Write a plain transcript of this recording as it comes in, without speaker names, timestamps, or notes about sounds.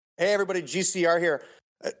Hey, everybody, GCR here.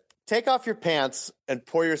 Take off your pants and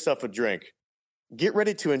pour yourself a drink. Get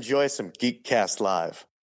ready to enjoy some Geekcast Live.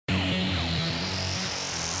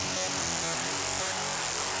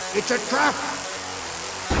 It's a trap!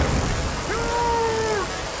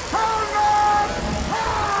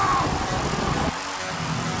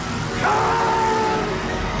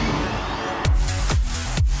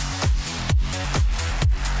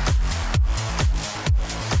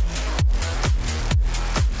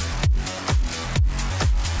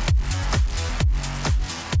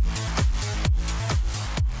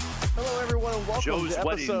 Hello, everyone, and welcome Joe's to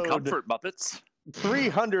Wedding episode Comfort Muppets.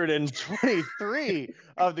 323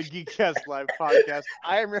 of the Geekcast Live podcast.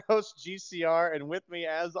 I am your host, GCR, and with me,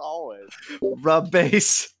 as always, Rub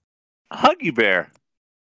base. Huggy Bear.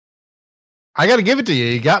 I got to give it to you.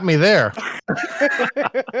 You got me there.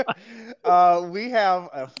 we have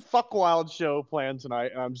a fuck wild show planned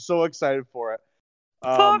tonight. I'm so excited for it.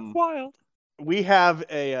 Fuck wild. We have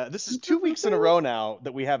this is 2 weeks in a row now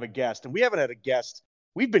that we have a guest, and we haven't had a guest.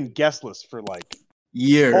 We've been guestless for like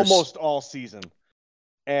Years. almost all season.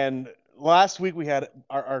 And last week we had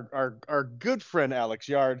our good friend Alex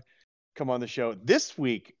Yard come on the show. This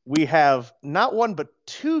week we have not one but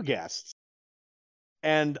two guests.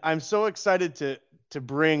 And I'm so excited to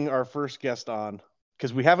bring our first guest on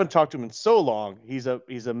because we haven't talked to him in so long. He's a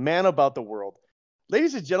man about the world.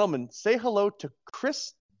 Ladies and gentlemen, say hello to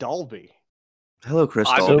Chris Dalby. Hello, Chris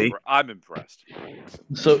Dalby. I'm impressed.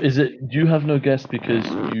 So is it, do you have no guest because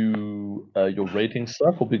your ratings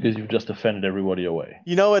suck, or because you've just offended everybody away?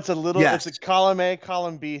 You know, it's a little, Yes. it's a column A,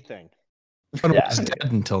 column B thing. One Yeah. was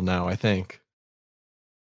dead until now, I think.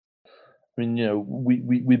 I mean, you know,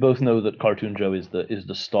 we both know that Cartoon Joe is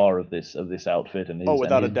the star of this outfit, and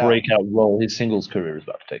without a his doubt. breakout role, his singles career is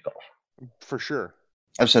about to take off. For sure.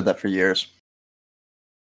 I've said that for years.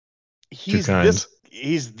 He's kind.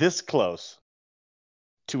 this close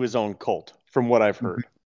to his own cult, from what I've heard.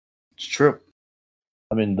 It's true.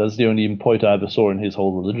 I mean, that's the only point I ever saw in his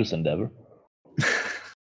whole religious endeavor.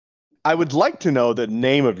 I would like to know the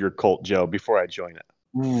name of your cult, Joe, before I join it.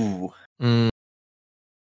 Ooh.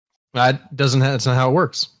 That's not how it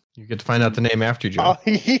works. You get to find out the name after you join. Oh,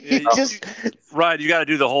 he just. Ryan, you got to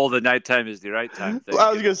do the whole "the nighttime is the right time" thing.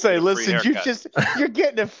 I was gonna say, Get a free listen, haircut. you're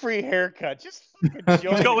getting a free haircut. Just fucking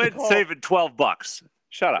join Go the in cult. saving $12.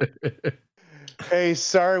 Shut up. Hey,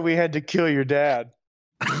 sorry we had to kill your dad.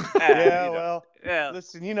 Yeah, Well, yeah.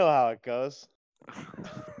 listen, you know how it goes.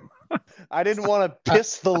 I didn't want to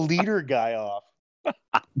piss the leader guy off.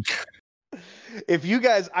 If you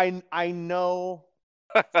guys, I know,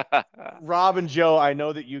 Rob and Joe, I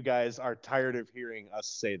know that you guys are tired of hearing us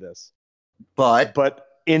say this. But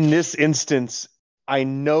in this instance, I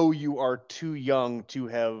know you are too young to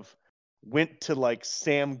have went to like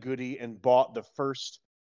Sam Goody and bought the first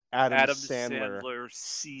Adam Sandler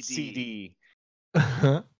CD.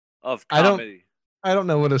 of I don't- comedy. I don't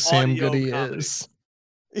know what a Sam Audio Goody comedy. is.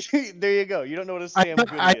 There you go. You don't know what a I Sam know,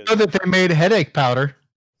 Goody I is. know that they made headache powder,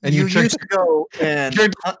 and you you tricked used to go and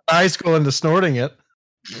high school into snorting it.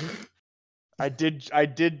 I did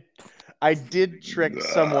trick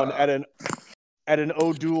someone at an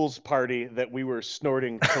O'Doul's party that we were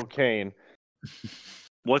snorting cocaine.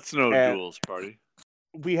 What's an O'Doul's party?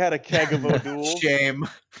 We had a keg of O'Doul's. shame.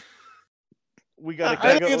 We got a I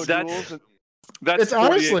keg think of it's that- O'Doul's. That's It's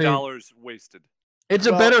honestly- $48 wasted. It's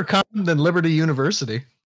Well- a better condom than Liberty University.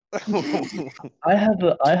 I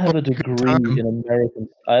have a degree in American.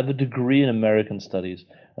 I have a degree in American studies,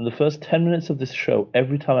 and the first 10 minutes of this show,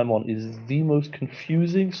 every time I'm on, is the most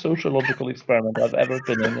confusing sociological experiment I've ever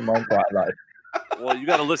been in my entire life. Well, you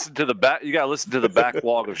got to listen to the back. You got to listen to the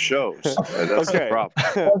backlog of shows. That's Okay. the problem.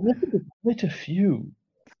 I've listened to quite a few.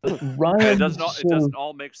 But It Ryan doesn't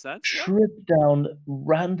all make sense. though? trip down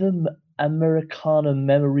random Americana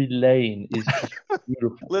memory lane is just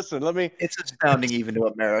beautiful. Listen, let me. It's astounding even to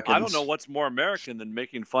Americans. I don't know what's more American than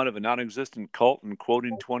making fun of a non-existent cult and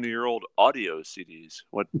quoting 20-year-old audio CDs.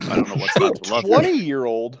 What I don't know what's not to love.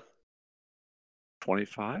 20-year-old.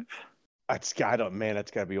 25? That's got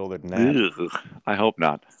to be older than that. Ugh, I hope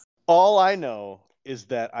not. All I know is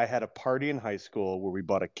that I had a party in high school where we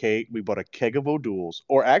bought a keg of O'Doul's,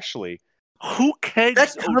 or actually, Who kegs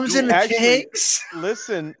That comes in O'Doul's? the Actually- cakes.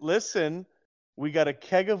 listen, we got a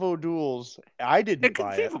keg of O'Doul's. I didn't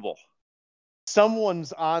buy it. Inconceivable.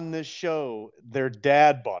 Someone's on this show, their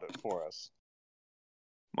dad bought it for us.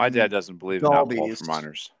 My dad doesn't believe in alcohol Dolbies. for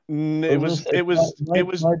minors. It was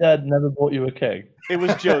My dad never bought you a keg.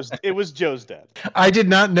 Joe's dad. I did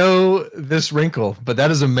not know this wrinkle, but that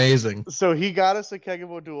is amazing. So he got us a keg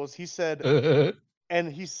of O'Doul's. He said,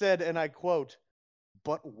 and I quote,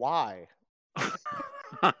 "But why?"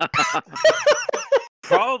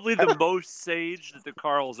 Probably the most sage that the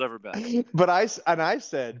Carl's ever been. But I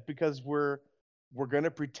said, because we're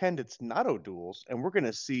gonna pretend it's not O'Doul's, and we're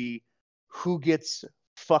gonna see who gets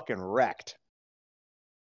fucking wrecked.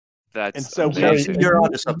 That's And so amazing. You're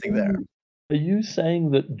onto something there. Are you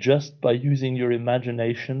saying that just by using your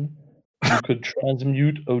imagination, you could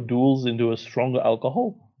transmute O'Doul's into a stronger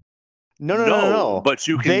alcohol? No. But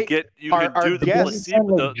you can They- get you our- can our do the guests- Doesn't sound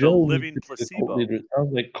placebo, like the Joe living needs to be the cult placebo. leader. It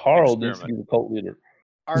sounds like Carl needs to be the cult leader.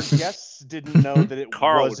 Our guests didn't know that it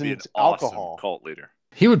Carl would be an wasn't awesome alcohol. cult leader.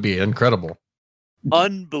 He would be incredible.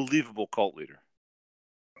 Unbelievable cult leader.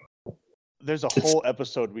 There's a whole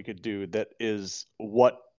episode we could do that is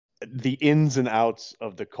what the ins and outs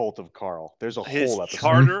of the cult of Carl. There's a His whole episode.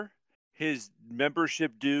 charter, his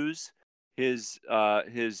membership dues, his The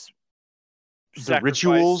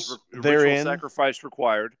rituals therein. sacrifice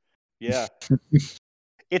required. Yeah.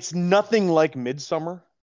 It's nothing like Midsummer.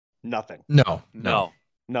 Nothing. No. No.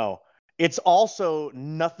 It's also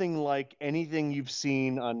nothing like anything you've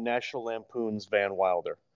seen on National Lampoon's Van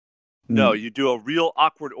Wilder. No, you do a real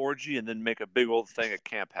awkward orgy and then make a big old thing at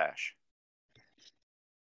Camp Hash.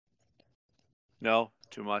 No,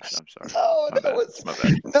 too much. I'm sorry. No, My bad. it's My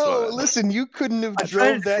bad. no. My bad. Listen, you couldn't have I'm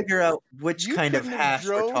trying drove to that. figure out which You kind of couldn't have hash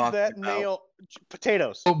we're drove talking that about. nail.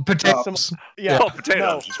 Potatoes. Oh, potatoes. Yeah. Oh,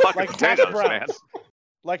 potatoes. It's fucking Like hash potatoes, browns. man.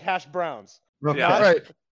 Like hash browns. Okay. Yeah. Right.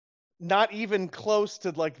 Not even close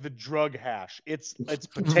to like the drug hash. It's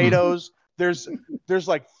potatoes. There's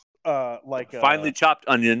like Finely chopped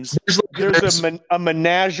onions. there's a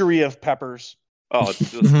menagerie of peppers. Oh, it's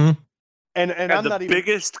just, Mhm. And and I'm the not even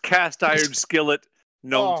biggest cast iron skillet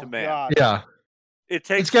known to man. God. Yeah. It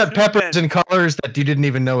takes It's got two peppers men- and colors that you didn't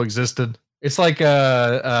even know existed. It's like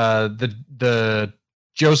the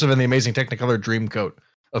Joseph and the Amazing Technicolor Dreamcoat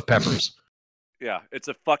of peppers. Yeah, it's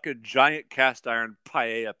a fucking giant cast iron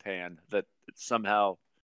paella pan that somehow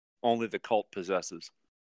only the cult possesses.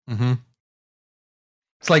 Mm-hmm.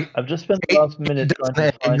 It's like I've just spent the 8 last minute trying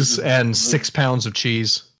dozen to find eggs and 6 pounds of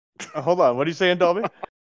cheese. Hold on. What are you saying, Dolby?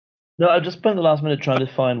 No, I've just spent the last minute trying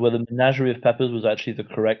to find whether menagerie of peppers was actually the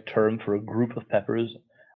correct term for a group of peppers,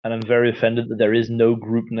 and I'm very offended that there is no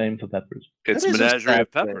group name for peppers. It's That is a menagerie sad of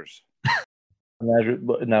thing. peppers. Menagerie,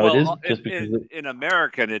 but now well, it is just because in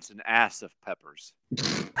American, it's an ass of peppers.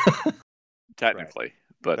 Technically,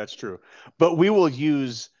 but That's true. But we will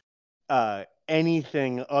use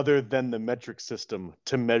anything other than the metric system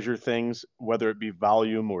to measure things, whether it be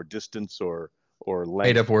volume or distance or length.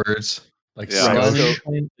 Made up words. Like Yeah. Right, Are skosh.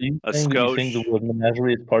 so- you saying A that you think skosh. the word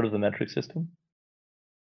menagerie is part of the metric system?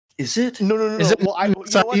 Is it? No. Is it Well, you know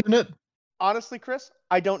inside what? unit? Honestly, Chris,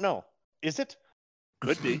 I don't know. Is it?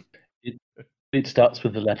 could be. It starts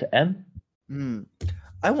with the letter M.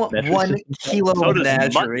 I want Metric 1 system. kilo So of does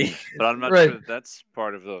menagerie. mutton, but I'm not Right. sure that's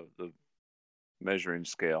part of the measuring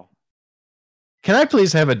scale. Can I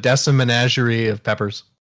please have a decim menagerie of peppers?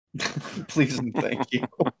 Please and thank you.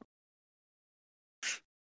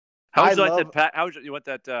 How would I you like love- that? Pat? How would you want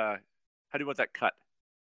that? How do you want that cut?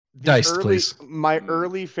 Diced, please. My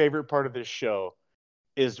early favorite part of this show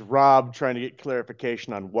is Rob trying to get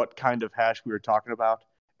clarification on what kind of hash we were talking about.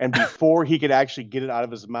 And before he could actually get it out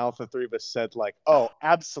of his mouth, the three of us said, like, oh,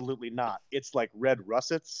 absolutely not. It's like red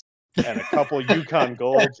russets and a couple Yukon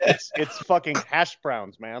Golds. It's fucking hash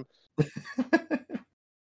browns, man.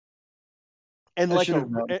 And I like should have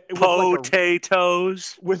known.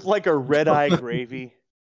 Potatoes. with like a red eye gravy,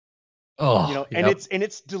 Oh, you know, and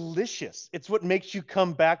it's delicious. It's what makes you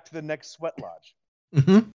come back to the next sweat lodge.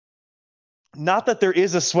 Mhm. Not that there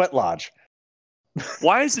is a sweat lodge.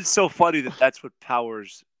 Why is it so funny that that's what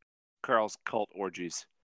powers Carl's cult orgies?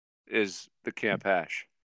 Is the Camp Hash?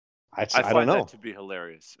 I I don't find know. that to be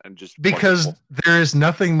hilarious and just Because wonderful. there is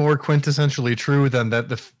nothing more quintessentially true than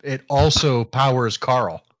that it also powers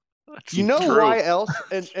Carl. That's You know true. why else?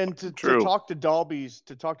 And to True. talk to Dolby's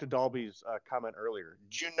comment earlier.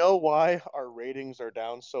 Do you know why our ratings are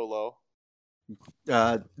down so low?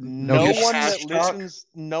 No good one hash that talk?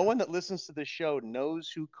 listens to the show knows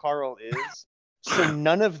who Carl is. So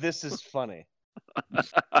none of this is funny.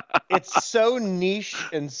 It's so niche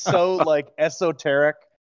and so like esoteric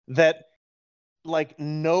that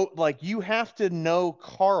you have to know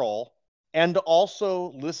Carl and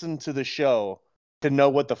also listen to the show to know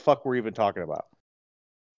what the fuck we're even talking about.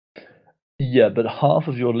 Yeah, but half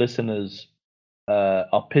of your listeners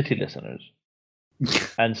are pity listeners.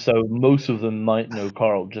 And so most of them might know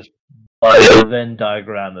Carl just by the Venn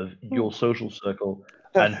diagram of your social circle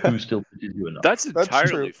and who still pities you enough. That's That's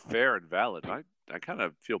entirely true. fair and valid. I kind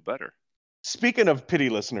of feel better. Speaking of pity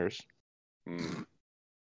listeners, Mm.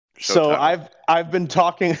 So title. I've been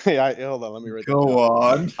talking. Hold on, let me write that Go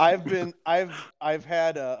down. on. I've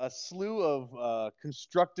had a slew of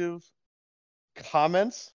constructive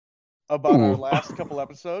comments about our Ooh. last couple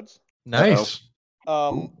episodes. Nice.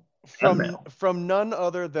 From none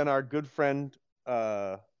other than our good friend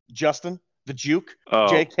Justin, the Juke, Oh,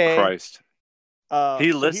 JK. Christ.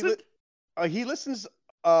 He so listened? he listens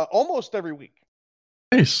almost every week.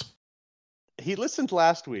 Nice. He listened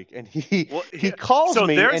last week, and he yeah. calls So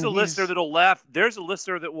me. there's and a he's, listener that'll laugh. There's a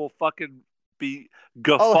listener that will fucking be he'll-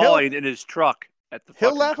 guffawing in his truck at the He'll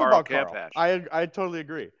fucking laugh Carl about Camp Carl. Hash. I totally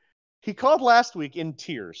agree. He called last week in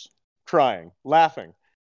tears, crying, laughing.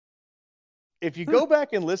 If you go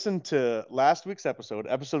back and listen to last week's episode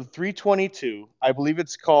 322, I believe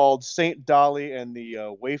it's called Saint Dolly and the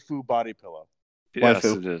Waifu Body Pillow. Yes,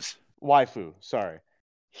 Waifu. it is. Waifu, sorry.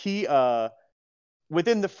 He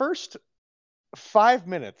within the first 5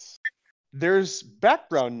 minutes, there's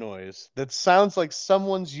background noise that sounds like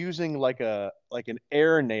someone's using like an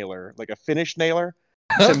air nailer, like a finish nailer,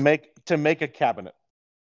 to make a cabinet.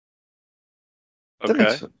 That makes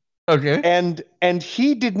Okay. sense. Okay. And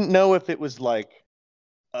he didn't know if it was like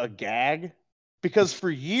a gag, because for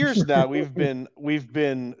years now we've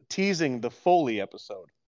been teasing the Foley episode,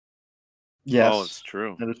 Yes. Oh, it's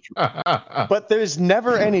true. That is true. but there's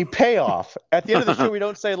never any payoff. At the end of the show, we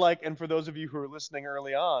don't say like, and for those of you who are listening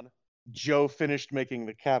early on, Joe finished making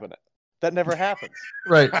the cabinet. That never happens.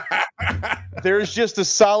 Right. There's just a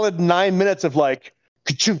solid 9 minutes of like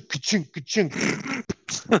ka-chunk, ka-chunk, ka-chunk,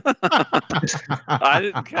 I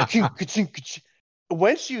didn't catch it. ka-chunk, ka-chunk, ka-chunk.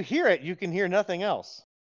 Once you hear it, you can hear nothing else.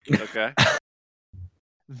 Okay.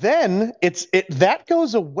 Then that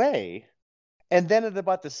goes away, and then at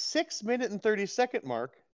about the 6 minute and 30-second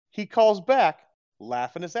mark, he calls back,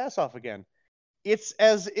 laughing his ass off again. It's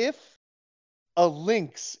as if a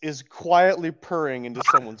lynx is quietly purring into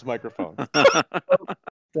someone's microphone.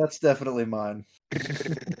 That's definitely mine.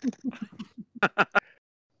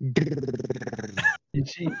 You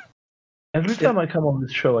see, every time I come on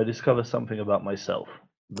this show, I discover something about myself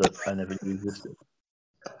that I never knew existed.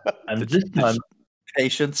 And this time,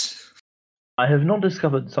 Patience. I have not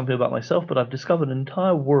discovered something about myself, but I've discovered an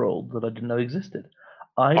entire world that I didn't know existed.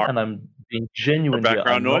 And I'm being genuine here.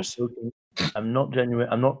 background I'm noise? not joking. I'm not genuine.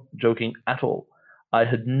 I'm not joking at all. I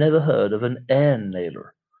had never heard of an air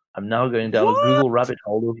nailer. I'm now going down a Google rabbit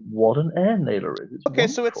hole of what an air nailer is. It's Okay,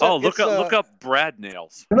 so it's Oh, look up Brad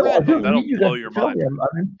nails. no, I don't That'll need you blow guys your to tell mind. me. I'm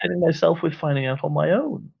entertaining myself with finding out on my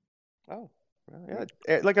own. Oh, well,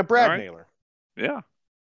 yeah, like a Brad All right. nailer. Yeah.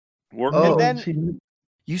 Work. Oh. And then See,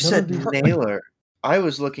 You None said of these- nailer. I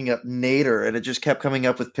was looking up Nader, and it just kept coming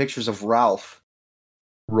up with pictures of Ralph.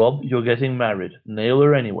 Rob, you're getting married.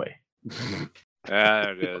 Nailer anyway.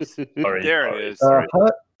 There it is. Sorry, There sorry. it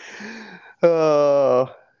is.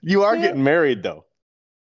 You are Yeah. getting married, though.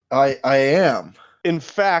 I am. In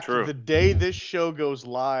fact, True. the day this show goes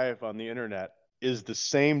live on the internet is the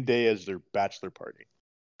same day as their bachelor party.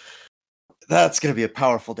 That's gonna be a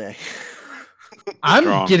powerful day. I'm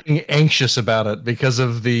Strong. getting anxious about it because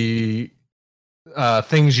of the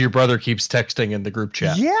things your brother keeps texting in the group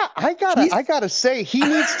chat. Yeah, I He's- gotta say, he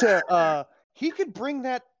needs to. He could bring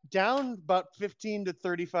that down about 15 to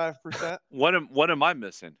 35%. What am I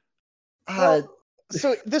missing?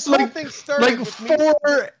 So this whole thing started Like with me.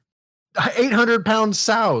 4 800-pound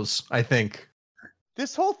sows, I think.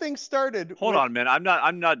 This whole thing started. Hold with, on, man.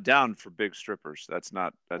 I'm not down for big strippers. That's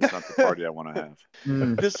not the party I want to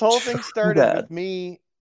have. This whole thing started bad. with me,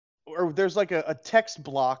 or there's like a text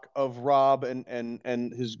block of Rob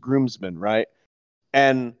and his groomsmen, right?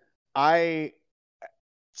 And I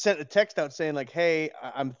sent a text out saying like, "Hey,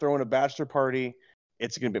 I'm throwing a bachelor party.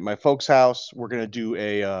 It's gonna be at my folks' house. We're gonna do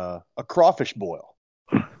a crawfish boil."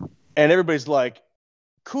 And everybody's like,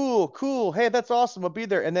 "Cool. Hey, that's awesome. I'll be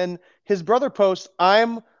there." And then his brother posts,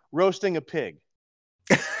 "I'm roasting a pig."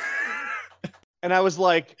 And I was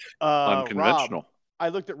like, Unconventional. Rob, I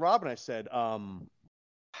looked at Rob and I said,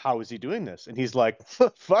 how is he doing this? And he's like,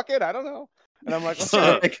 fuck it, I don't know. And I'm like,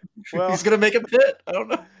 okay. Well, he's gonna make a pit. I don't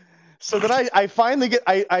know. So then I finally get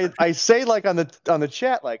I say like on the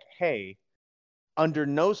chat, like, hey, under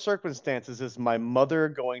no circumstances is my mother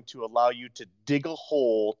going to allow you to dig a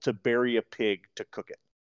hole to bury a pig to cook it.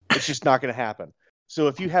 It's just not going to happen. So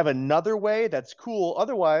if you have another way, that's cool.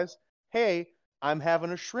 Otherwise, hey, I'm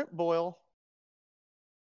having a shrimp boil.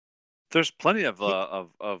 There's plenty of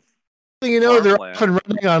You know, they're farmland. often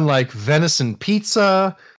running on like venison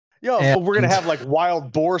pizza. Yo, And- we're gonna have like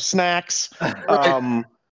wild boar snacks.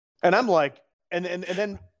 And I'm like, and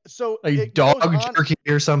then So Like it dog goes on. jerky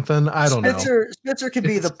or something. I don't know. Spencer can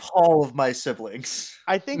be the Paul of my siblings.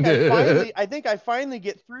 I think I finally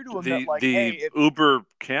get through to him that like, hey, the Uber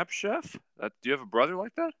camp chef. Do you have a brother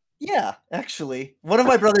like that? Yeah, actually, one of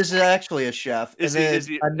my brothers is actually a chef, and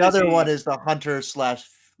then another one is the hunter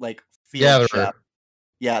 / like field Gatherer. chef.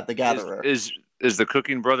 Yeah, the gatherer. Is the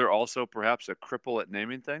cooking brother also perhaps a cripple at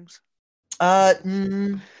naming things?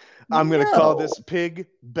 I'm gonna call this pig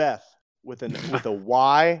Beth with a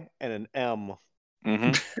Y and an M.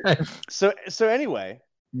 Mm-hmm. So anyway,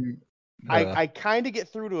 I kind of get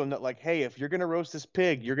through to him that like, hey, if you're gonna roast this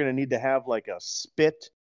pig, you're gonna need to have like a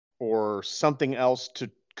spit or something else to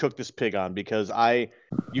cook this pig on because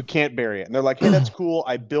you can't bury it. And they're like, hey, that's cool.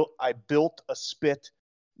 I built a spit.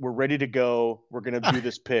 We're ready to go. We're gonna do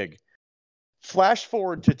this pig. Flash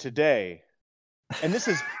forward to today, and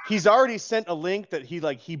he's already sent a link that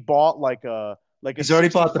he bought like a He's already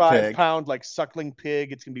bought the pig. 65-pound like suckling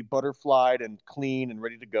pig. It's gonna be butterflied and clean and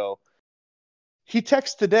ready to go. He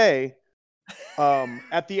texts today.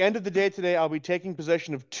 At the end of the day today, I'll be taking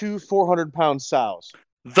possession of 2 400-pound sows.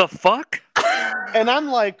 The fuck? And I'm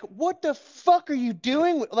like, what the fuck are you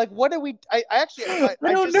doing? Like, what are we? I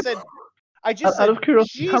just said. Out of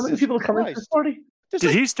curiosity, how many people come to this party? Did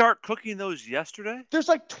he start cooking those yesterday? There's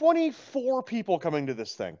like 24 people coming to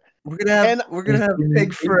this thing. We're gonna have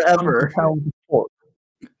pig forever.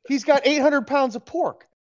 He's got 800 pounds of pork.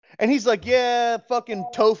 And he's like, yeah, fucking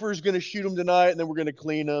Topher's going to shoot him tonight, and then we're going to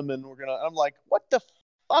clean them, and I'm like, what the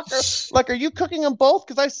fuck? Are you cooking them both?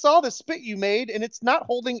 Because I saw the spit you made, and it's not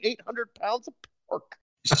holding 800 pounds of pork.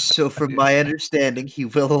 So from my understanding, he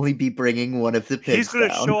will only be bringing one of the pigs He's going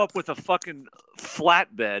to show up with a fucking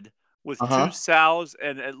flatbed with 2 sows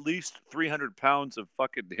and at least 300 pounds of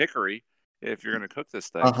fucking hickory if you're going to cook this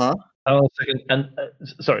thing. Hold on a second. And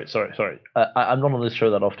sorry. I'm not on this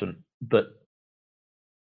show that often, but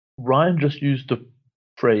Ryan just used the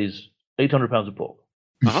phrase 800 pounds of pork.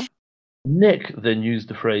 Nick then used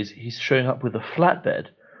the phrase he's showing up with a flatbed,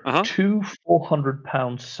 2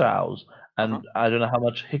 400-pound sows, and I don't know how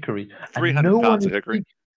much hickory. 300 pounds of hickory.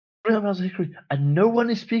 300 pounds of hickory. And no one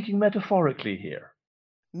is speaking metaphorically here.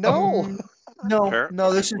 No.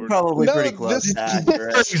 No, this is probably pretty close. I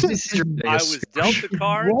was dealt the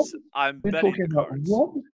cards. I'm betting the cards.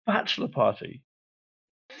 One bachelor party,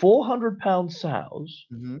 400-pound sows,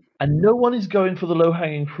 and no one is going for the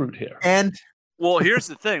low-hanging fruit here. And well, here's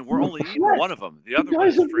the thing: we're only eating one of them. The other one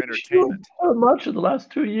is for entertainment. So much in the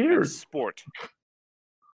last 2 years. And sport.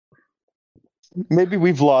 Maybe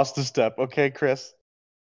we've lost a step. Okay, Chris.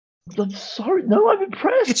 I'm sorry. No, I'm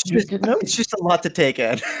impressed. It's just a lot to take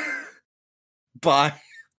in. Bye.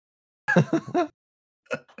 Who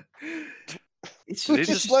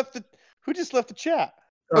just left the chat?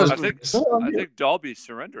 I think Dalby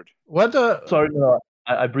surrendered. What? Sorry, no.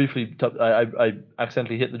 I briefly, I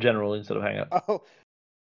accidentally hit the general instead of hang up. Oh.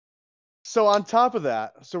 So on top of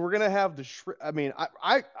that, we're gonna have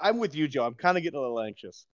I'm with you, Joe. I'm kind of getting a little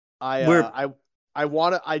anxious. I'm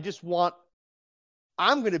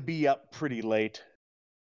gonna be up pretty late.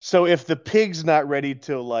 So if the pig's not ready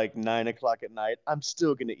till like 9 o'clock at night, I'm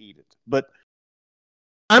still gonna eat it. But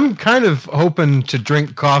I'm kind of hoping to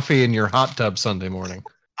drink coffee in your hot tub Sunday morning.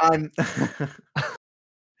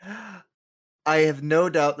 I have no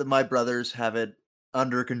doubt that my brothers have it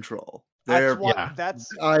under control.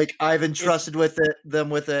 I've entrusted them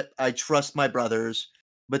with it. I trust my brothers.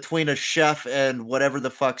 Between a chef and whatever the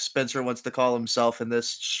fuck Spencer wants to call himself in this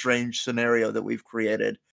strange scenario that we've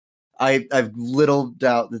created, I've little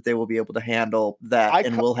doubt that they will be able to handle that,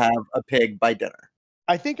 and we'll have a pig by dinner.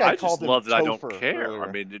 I think I just love that I don't care. Earlier.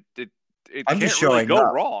 I mean, it I'm can't just really showing go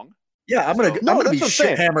up. wrong. Yeah, I'm gonna be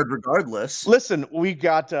shit hammered regardless. Listen, we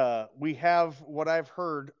have what I've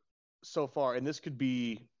heard so far, and this could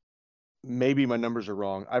be, maybe my numbers are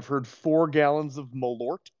wrong. I've heard 4 gallons of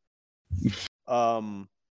Malort.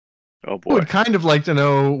 Oh boy! I would kind of like to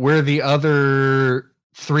know where the other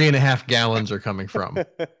 3.5 gallons are coming from.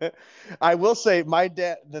 I will say, my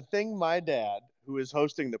dad, who is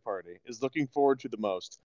hosting the party, is looking forward to the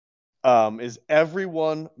most. Is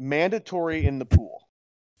everyone mandatory in the pool?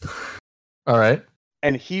 All right.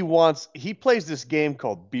 And he plays this game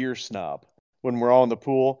called Beer Snob when we're all in the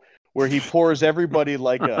pool, where he pours everybody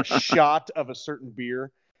like a shot of a certain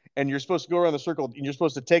beer, and you're supposed to go around the circle, and you're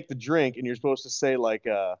supposed to take the drink, and you're supposed to say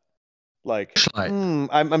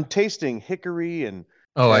I'm tasting hickory and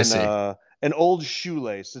I see. An old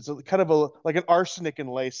shoelace. It's kind of like an arsenic and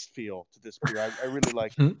lace feel to this beer. I really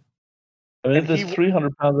like it. I mean, if there's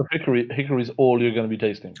 300 pounds of hickory is all you're going to be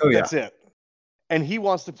tasting. Oh, yeah. That's it. And he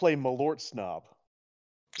wants to play Malort Snob.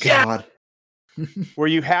 God. where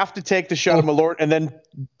you have to take the shot of Malort and then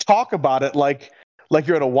talk about it like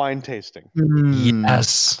you're at a wine tasting.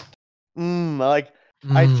 Yes. I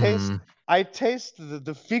taste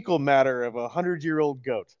the fecal matter of 100-year-old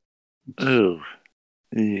goat. Ooh.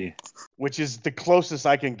 Yeah. Which is the closest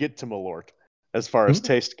I can get to Malort as far as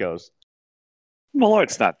taste goes.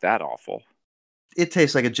 Malort's not that awful. It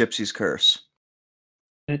tastes like a gypsy's curse.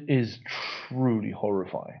 It is truly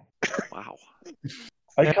horrifying. Wow.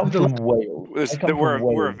 I come from Wales.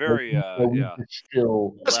 We're very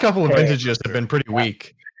still. This couple of vintages have been pretty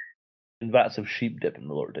weak. And vats of sheep dip in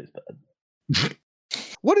Malort tastes bad.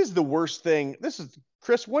 What is the worst thing? This is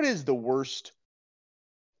Chris. What is the worst?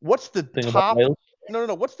 What's the thing top? About Wales?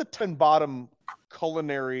 No. What's the top and bottom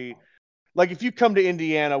culinary? Like if you come to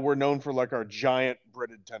Indiana, we're known for like our giant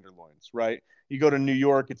breaded tenderloins, right? You go to New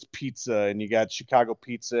York, it's pizza, and you got Chicago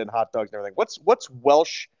pizza and hot dogs and everything. What's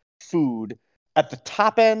Welsh food at the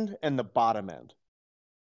top end and the bottom end?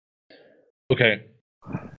 Okay.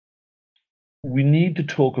 We need to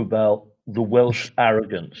talk about the Welsh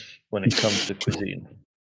arrogance when it comes to cuisine.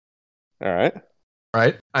 All right.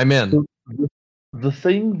 Right. I'm in. The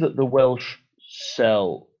thing that the Welsh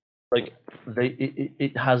sell, like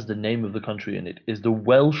it has the name of the country in it, is the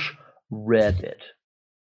Welsh rarebit.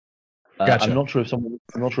 Gotcha. I'm not sure if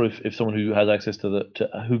someone who has access to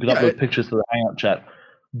who can upload pictures to the Hangout chat.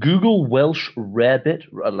 Google Welsh rarebit,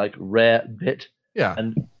 like rare bit,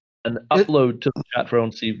 and upload to the chat for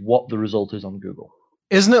everyone to see what the result is on Google.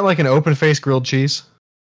 Isn't it like an open-faced grilled cheese?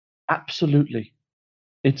 Absolutely.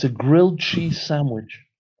 It's a grilled cheese sandwich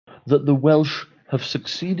that the Welsh have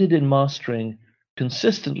succeeded in mastering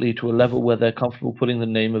consistently to a level where they're comfortable putting the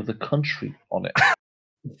name of the country on it.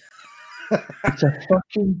 It's a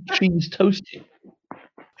fucking cheese toastie.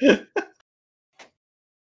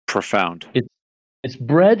 Profound. It's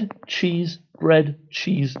bread, cheese,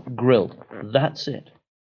 grilled. That's it.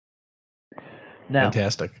 Now,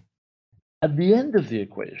 fantastic. At the end of the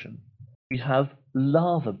equation, we have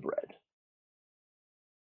lava bread.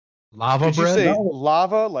 Did you say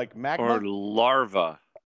lava like magma? Or larva?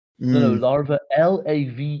 No, larva,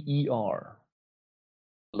 Laver.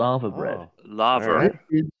 Lava bread. Lava. Right.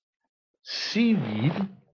 It is seaweed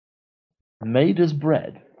made as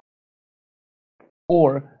bread.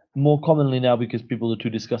 Or, more commonly now, because people are too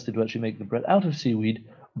disgusted to actually make the bread out of seaweed,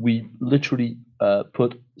 we literally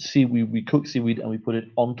put seaweed, we cook seaweed and we put it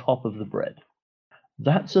on top of the bread.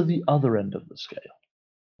 That's at the other end of the scale.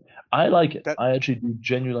 I like it. I actually do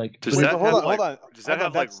genuinely like it. Does that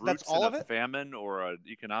have roots in a famine or an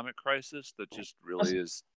economic crisis that just really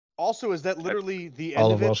is? Also, is that literally the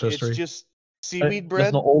end of it? It's just seaweed bread?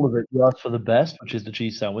 That's not all of it. You ask for the best, which is the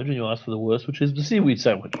cheese sandwich, and you ask for the worst, which is the seaweed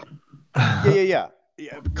sandwich. Yeah.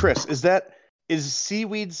 Chris, is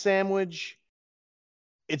seaweed sandwich,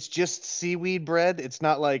 it's just seaweed bread? It's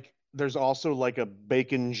not like there's also like a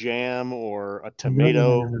bacon jam or a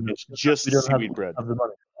tomato. No. It's just seaweed bread.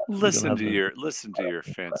 Listen to your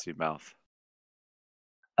fancy mouth.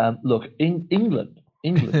 Look, in England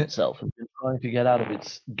itself has been trying to get out of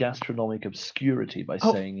its gastronomic obscurity by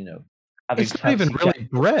saying, having it's not even really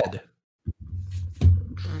bread.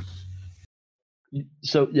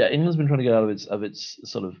 So yeah, England's been trying to get out of its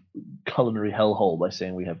sort of culinary hellhole by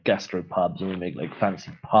saying we have gastropubs and we make like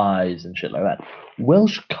fancy pies and shit like that.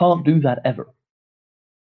 Welsh can't do that ever.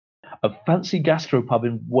 A fancy gastropub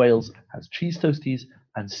in Wales has cheese toasties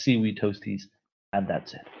and seaweed toasties, and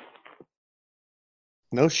that's it.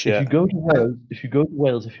 No shit. If you go to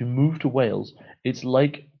Wales, if you move to Wales, it's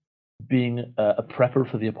like being a prepper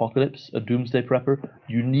for the apocalypse, a doomsday prepper.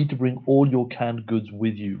 You need to bring all your canned goods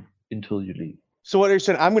with you until you leave. So what you're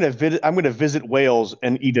saying? I'm going to visit Wales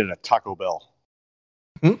and eat at a Taco Bell.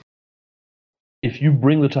 If you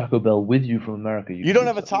bring the Taco Bell with you from America, you don't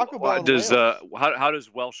have a Taco Bell. In Wales. How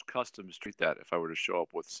does Welsh Customs treat that? If I were to show up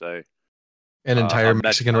with, say, an entire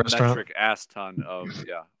Mexican restaurant, metric ass ton of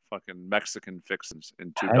fucking Mexican fixins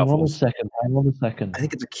in two duffels. Hang on a second. I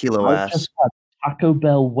think it's a kilo ass. Taco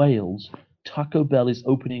Bell Wales. Taco Bell is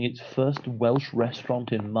opening its first Welsh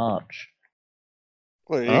restaurant in March.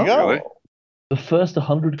 Well, there you go. Really? The first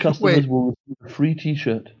 100 customers will receive a free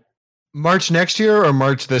T-shirt. March next year or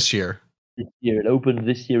March this year? This year. It opened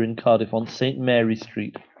this year in Cardiff on St. Mary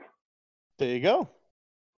Street. There you go.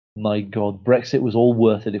 My God, Brexit was all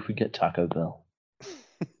worth it if we get Taco Bell.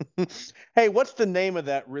 Hey, what's the name of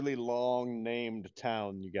that really long named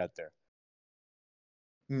town you got there?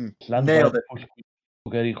 Nailed it.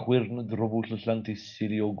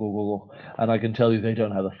 And I can tell you they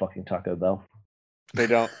don't have a fucking Taco Bell. They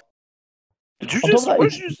don't. Did you just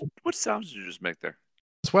what sounds did you just make there?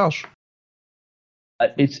 It's Welsh.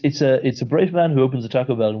 It's a brave man who opens a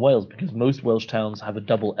Taco Bell in Wales, because most Welsh towns have a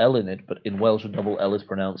double L in it, but in Welsh a double L is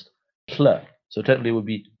pronounced ll. So technically it would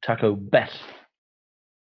be Taco Bet.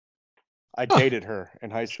 I dated her in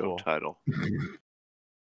high school. Show title.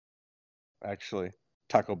 Actually,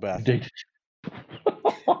 Taco Beth.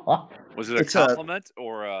 Was it a compliment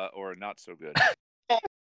or not so good?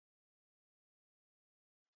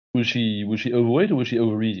 Was she overweight or was she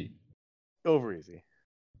over easy? Over easy.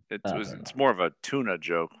 It's more of a tuna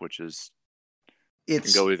joke, which can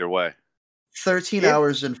go either way. 13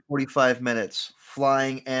 hours and 45 minutes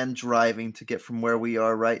flying and driving to get from where we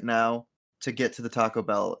are right now to get to the Taco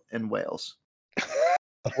Bell in Wales.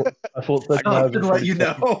 I thought 13 hours and let you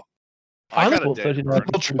know. I thought 13 hours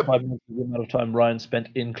and 45 minutes was the amount of time Ryan spent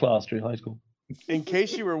in class during high school. In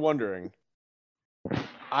case you were wondering,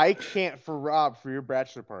 I can't for Rob for your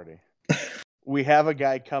bachelor party. We have a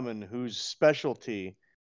guy coming whose specialty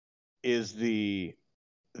is the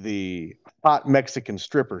hot Mexican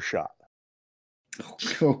stripper shot.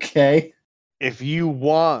 Okay. If you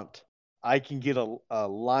want, I can get a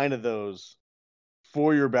line of those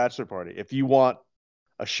for your bachelor party. If you want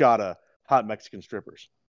a shot of hot Mexican strippers.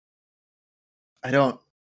 That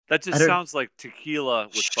just sounds like tequila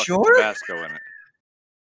with fucking Tabasco in it.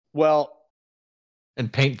 Well,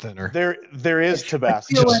 and paint thinner. There is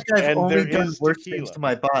Tabasco. I feel like I've and only there done is worse tequila. things to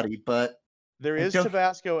my body, but there is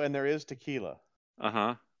Tabasco and there is tequila.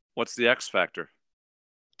 Uh-huh. What's the X factor?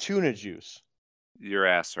 Tuna juice. Your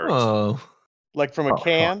ass hurts. Oh. Like from a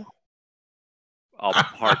can? I'll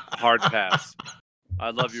hard pass.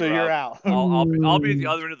 I love you, so Rob. You're out. I'll be at the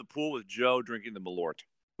other end of the pool with Joe drinking the Malort.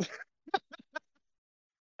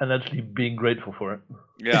 And actually being grateful for it.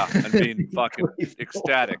 Yeah, and being fucking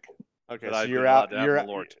ecstatic. Okay, so you're out. You're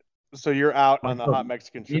out on the hot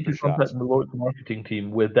Mexican stripper shots. You need to contact the Malort marketing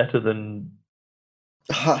team. We're better than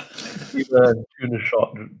tuna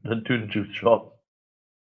juice shot.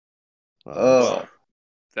 Well,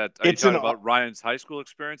 are you talking about Ryan's high school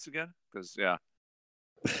experience again? Because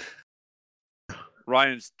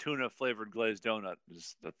Ryan's tuna flavored glazed donut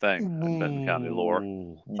is the thing in Benton County lore.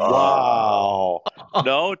 Wow.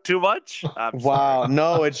 No, too much? Wow.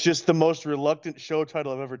 No, it's just the most reluctant show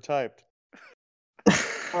title I've ever typed.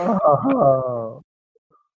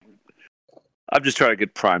 I'm just trying to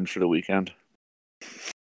get primed for the weekend.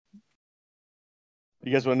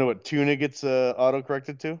 You guys want to know what tuna gets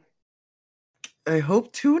auto-corrected to? I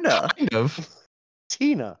hope tuna. Kind of.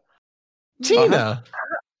 Tina.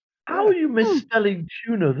 How are you misspelling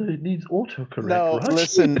tuna that it needs autocorrect? No, right?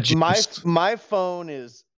 listen, my phone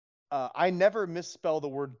is, I never misspell the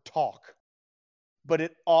word talk, but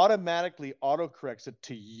it automatically autocorrects it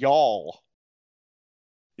to y'all.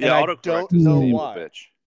 Yeah, and I don't know why. Bitch.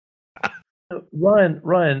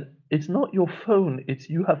 Ryan, it's not your phone. It's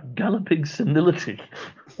you have galloping senility.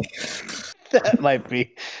 That might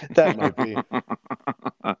be.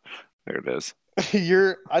 There it is.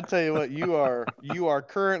 I tell you what, you are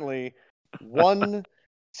currently 1,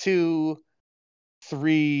 2,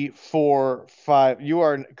 3, 4, 5. You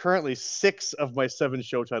are currently 6 of my 7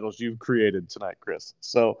 show titles you've created tonight, Chris.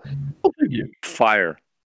 So thank you. Fire.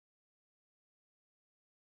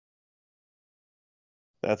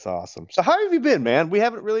 That's awesome. So how have you been, man? We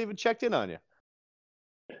haven't really even checked in on you.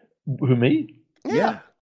 Who, me? Yeah.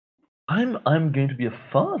 I'm going to be a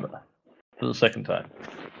father for the second time.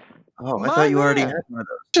 Oh, I thought you already had one of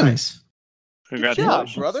those. Nice. Congratulations, good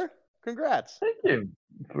job, brother. Congrats. Thank you.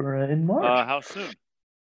 For in March. How soon?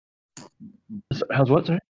 How's what,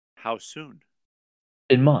 sorry? How soon?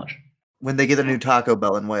 In March. When they get a new Taco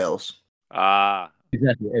Bell in Wales.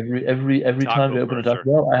 Exactly. Every time we open a Taco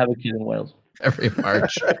Bell, I have a kid in Wales. Every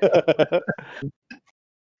March.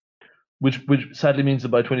 Which sadly means that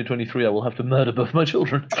by 2023 I will have to murder both my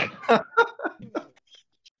children.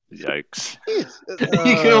 Yikes.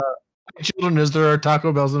 Children as there are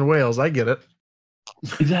Taco Bells in Wales. I get it.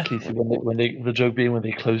 Exactly. So the joke being when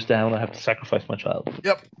they close down, I have to sacrifice my child.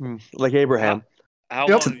 Yep. Like Abraham. How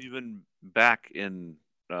long have you been back in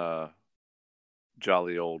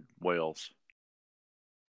jolly old Wales?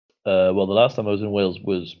 Well, the last time I was in Wales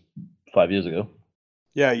was 5 years ago.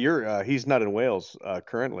 Yeah, he's not in Wales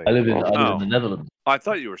currently. I live in the Netherlands. I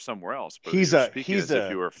thought you were somewhere else, but he's speaking as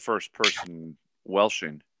if you were first person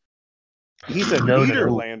Welshing. He's a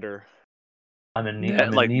Nederlander. I'm a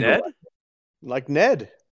like Ned? Like Ned.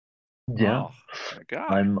 Yeah. Oh, my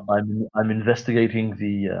God. I'm investigating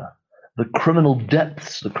the criminal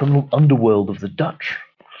depths, the criminal underworld of the Dutch.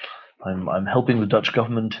 I'm helping the Dutch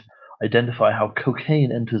government identify how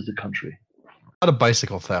cocaine enters the country. Not a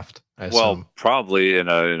bicycle theft, I assume. Well, probably in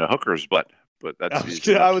a hooker's butt. but that's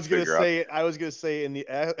I was gonna say in the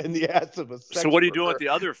ass of a sex So what are you doing worker, with the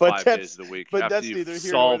other 5 days of the week but after that's you've neither here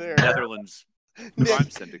solved nor there. Netherlands crime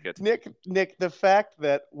syndicate? Nick, the fact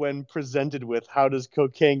that when presented with how does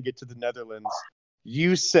cocaine get to the Netherlands,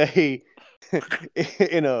 you say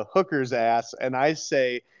in a hooker's ass, and I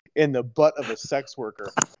say in the butt of a sex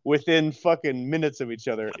worker within fucking minutes of each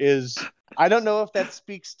other is, I don't know if that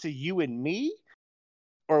speaks to you and me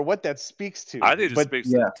or what that speaks to. I think it speaks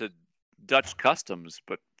to Dutch customs,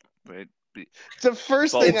 but the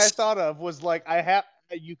first thing I thought of was like,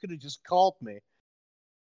 you could have just called me.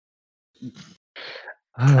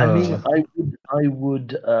 I mean, I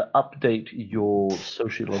would update your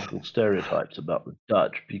sociological stereotypes about the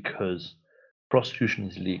Dutch because prostitution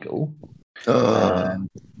is legal,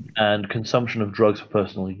 and consumption of drugs for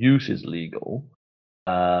personal use is legal.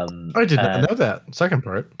 I did not know that second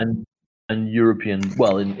part. And European,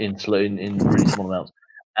 well, in really small amounts,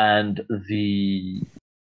 and the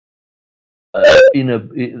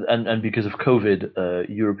and because of COVID,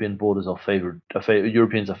 European borders are favored.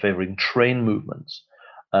 Europeans are favoring train movements.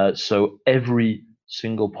 So every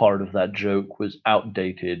single part of that joke was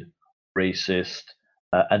outdated, racist,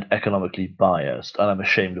 and economically biased, and I'm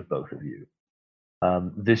ashamed of both of you.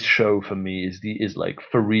 This show for me is like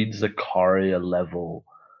Fareed Zakaria level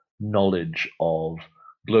knowledge of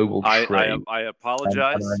global trade. I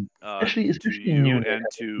apologize, especially to you and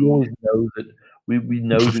to. We always know that we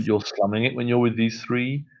know that you're slumming it when you're with these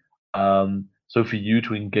three. So for you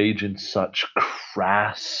to engage in such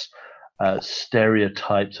crass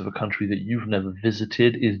stereotypes of a country that you've never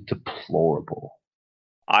visited is deplorable.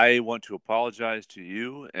 I want to apologize to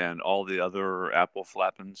you and all the other apple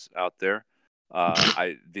flappins out there.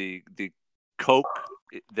 The coke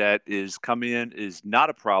that is coming in is not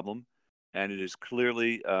a problem, and it is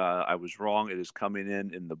clearly I was wrong. It is coming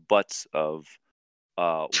in the butts of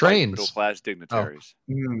trains, middle class dignitaries.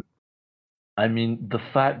 Oh. I mean, the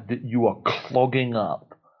fact that you are clogging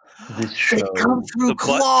up this show, they come through the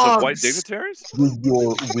clogs. butts of white dignitaries,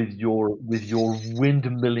 with your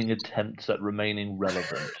windmilling attempts at remaining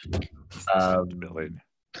relevant. Windmilling.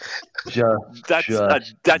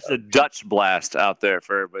 That's a Dutch blast out there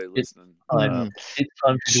for everybody listening. It's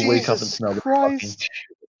time to wake up and smell the fucking shit.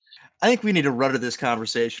 I think we need to rudder this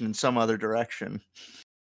conversation in some other direction.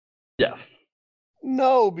 Yeah.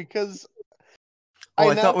 No, because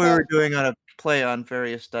I thought we were doing on a play on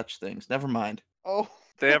various Dutch things. Never mind. Oh,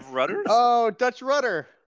 they have rudders? Oh, Dutch rudder.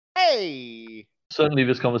 Hey. Certainly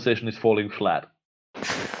this conversation is falling flat.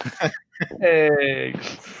 Hey.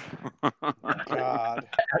 God.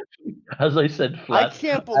 As I said, flat. I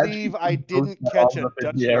can't believe I didn't catch a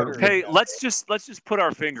Dutch rudder. Hey, let's just put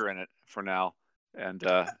our finger in it for now, and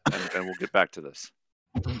we'll get back to this.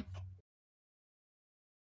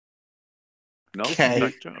 No. Okay.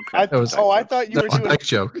 I thought you were doing a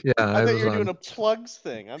joke. Yeah, I thought you were doing a plugs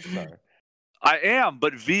thing. I'm sorry. I am,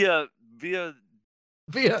 but via Dutch,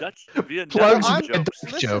 via plugs.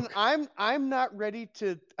 Listen, I'm not ready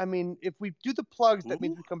to. I mean, if we do the plugs, that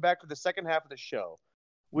means we come back for the second half of the show,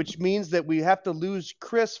 which means that we have to lose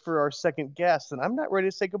Chris for our second guest, and I'm not ready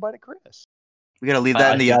to say goodbye to Chris. We got to leave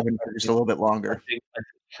that in the oven for just a little bit longer.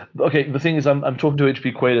 Okay, the thing is, I'm talking to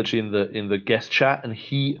HP Quaid actually in the guest chat, and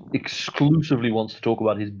he exclusively wants to talk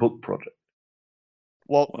about his book project.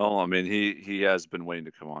 Well, I mean, he has been waiting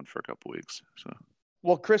to come on for a couple weeks. So,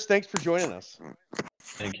 well, Chris, thanks for joining us.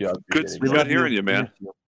 Thank you. Good hearing you, man. Good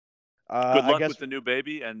luck with the new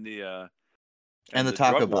baby and the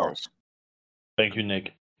Taco Bells. Thank you,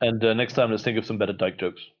 Nick. And next time, let's think of some better dyke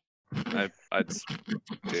jokes.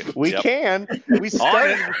 We can. We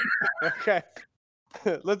started. Okay.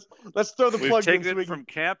 Let's throw the plug in. We've taken it from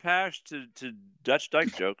camp hash to Dutch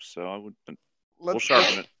dyke jokes, so we'll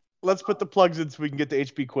sharpen it. Let's put the plugs in so we can get to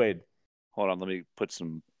HP Quaid. Hold on, let me put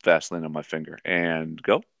some Vaseline on my finger and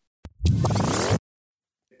go.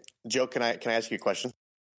 Joe, can I ask you a question?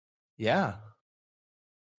 Yeah.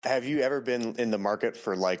 Have you ever been in the market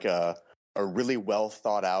for like a really well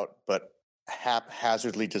thought out but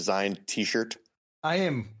haphazardly designed T-shirt? I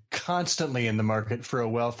am constantly in the market for a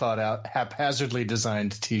well thought out, haphazardly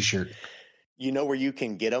designed T-shirt. You know where you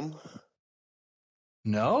can get them?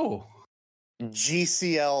 No.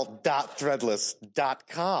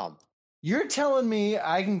 GCL.threadless.com. You're telling me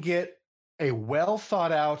I can get a well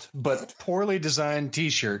thought out but poorly designed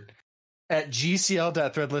T-shirt at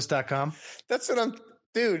GCL.threadless.com?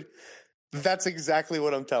 Dude, that's exactly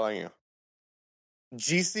what I'm telling you.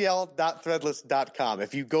 GCL.threadless.com.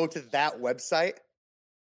 If you go to that website,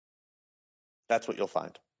 that's what you'll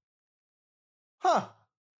find. Huh.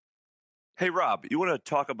 Hey, Rob, you want to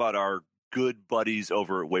talk about our good buddies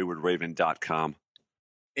over at waywardraven.com?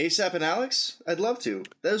 ASAP and Alex? I'd love to.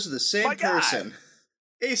 Those are the same person.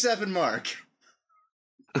 ASAP and Mark.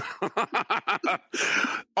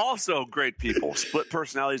 Also great people. Split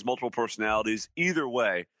personalities, multiple personalities. Either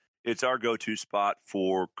way, it's our go-to spot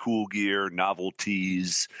for cool gear,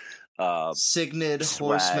 novelties, Signet,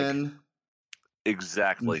 swag. horsemen.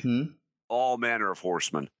 Exactly. Mm-hmm. All manner of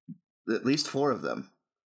horsemen. At least 4 of them.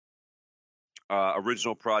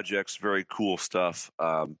 Original projects, very cool stuff.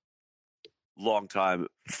 Longtime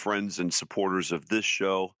friends and supporters of this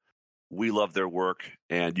show. We love their work,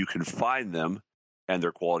 and you can find them and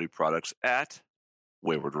their quality products at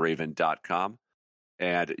waywardraven.com.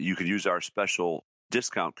 And you can use our special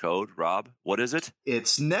discount code. Rob, what is it?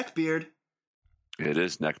 It's Neckbeard. It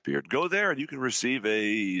is Neckbeard. Go there and you can receive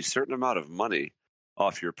a certain amount of money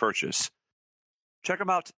off your purchase. Check them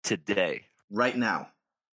out today. Right now.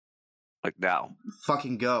 Like now.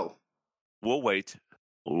 Fucking go. We'll wait.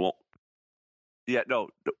 We won't. Yeah, no.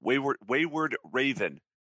 Wayward Raven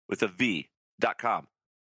with a V.com.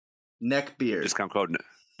 Neckbeard. Discount code.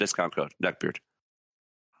 Neckbeard.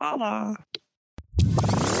 Holla.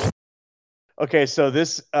 Okay, so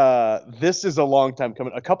this is a long time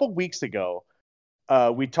coming. A couple weeks ago,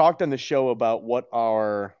 we talked on the show about what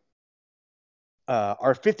our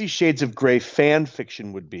 50 Shades of Grey fan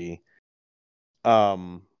fiction would be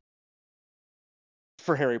for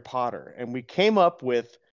Harry Potter, and we came up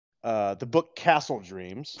with the book Castle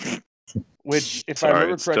Dreams, which, if I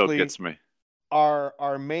remember correctly, still gets me.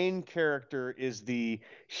 Our main character is the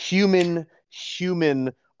human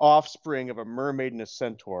offspring of a mermaid and a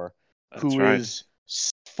centaur. That's right. Is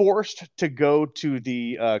forced to go to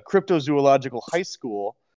the cryptozoological high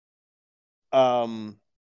school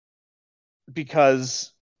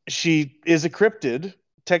because she is a cryptid,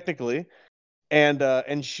 technically,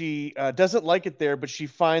 and she doesn't like it there, but she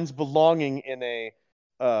finds belonging in a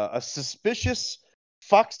suspicious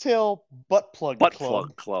foxtail butt plug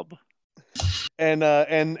club.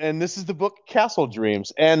 And this is the book Castle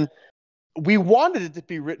Dreams, and we wanted it to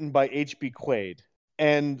be written by H.B. Quaid.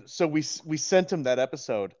 And so we sent him that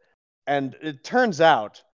episode, and it turns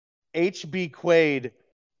out H.B. Quaid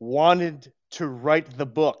wanted to write the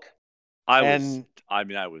book. I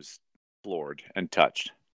was floored and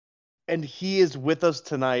touched. And he is with us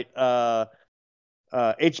tonight.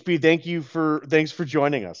 HB, thanks for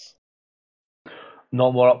joining us.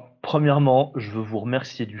 Non, bon alors, premièrement, je veux vous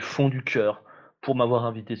remercier du fond du cœur pour m'avoir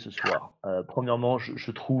invité ce soir. Premièrement,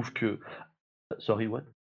 je trouve que... Sorry, what?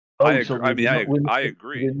 Oh, I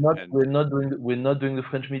agree. We're not doing the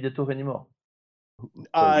French media tour anymore.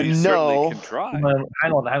 We certainly can try.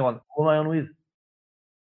 Hang on. Who am I on with?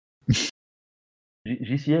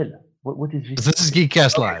 GCL. What is GCL? This is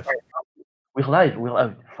Geekcast Live. We're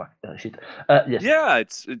live. Fuck. Shit. Yes. Yeah,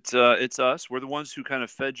 it's us. We're the ones who kind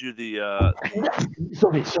of fed you the.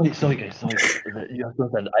 Sorry, guys. Sorry. You have to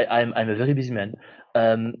understand. I'm a very busy man.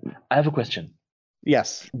 I have a question.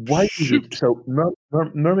 Yes. Why is it so?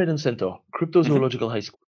 Mermaid and Centaur, Cryptozoological High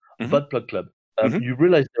School, Butt Plug Club. You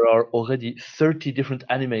realize there are already 30 different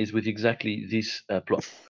animes with exactly this plot.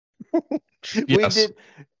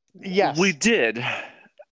 Yes. We did.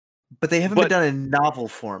 But they haven't been done in novel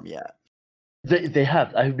form yet. They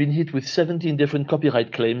have. I've been hit with 17 different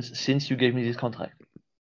copyright claims since you gave me this contract.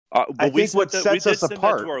 I think what sets us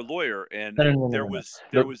apart to our lawyer, and there was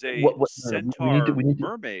a centaur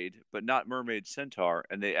mermaid, but not mermaid centaur,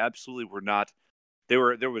 and they absolutely were not.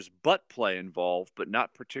 There was butt play involved, but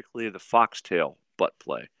not particularly the foxtail butt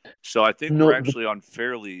play. So I think we're actually on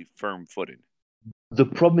fairly firm footing. The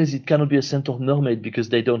problem is it cannot be a centaur mermaid because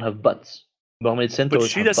they don't have butts. Mermaid centaur, but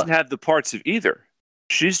she doesn't have the parts of either.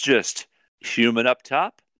 She's just human up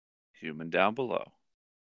top, human down below.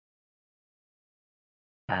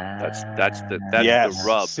 That's yes. the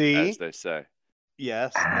rub, See? as they say.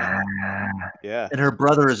 Yes. Yeah. And her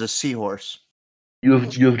brother is a seahorse. You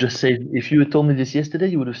have just saved. If you had told me this yesterday,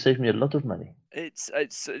 you would have saved me a lot of money. It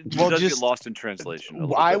does get lost in translation.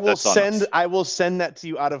 I will send that to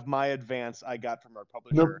you out of my advance I got from our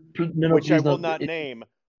publisher, which I will not name.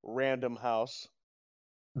 Random House.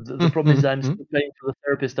 The problem is I'm still paying for the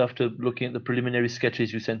therapist after looking at the preliminary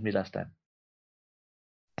sketches you sent me last time.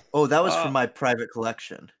 Oh, that was from my private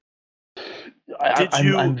collection.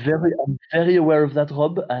 I'm very aware of that,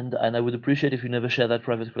 Rob, and I would appreciate if you never share that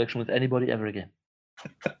private collection with anybody ever again.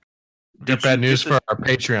 Got bad news for our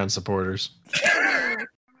Patreon supporters.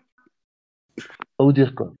 Oh dear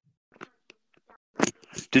God.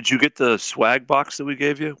 Did you get the swag box that we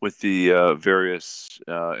gave you with the various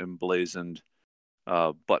emblazoned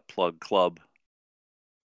butt plug club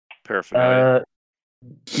paraphernalia?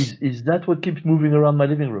 Is that what keeps moving around my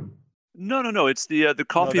living room? No. It's the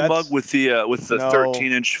coffee mug with the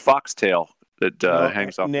 13-inch foxtail that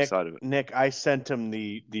hangs off the side of it. Nick, I sent him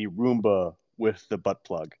the Roomba with the butt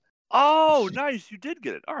plug. Oh, nice! You did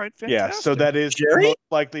get it. All right, fantastic. Yeah, so that is Jerry? most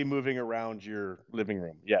likely moving around your living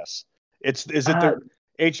room. Yes, is it the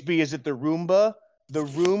HB? Is it the Roomba? The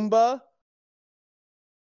Roomba?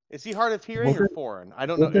 Is he hard of hearing or foreign? I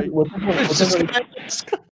don't know.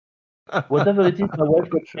 Whatever it is, my wife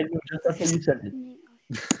got pregnant just after you said it.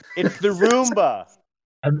 It's the Roomba.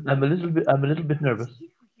 I'm a little bit nervous.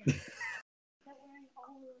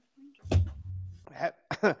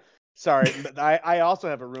 Sorry, but I also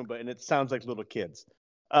have a Roomba, and it sounds like little kids.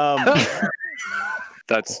 That's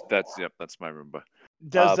my Roomba.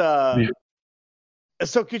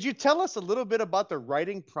 So could you tell us a little bit about the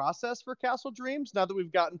writing process for Castle Dreams now that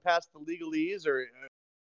we've gotten past the legalese,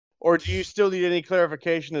 or do you still need any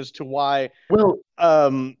clarification as to why our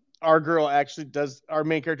main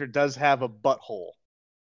character does have a butthole?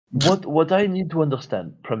 What I need to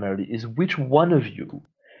understand primarily is which one of you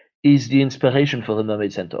is the inspiration for the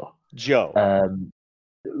Mermaid Centaur. Joe.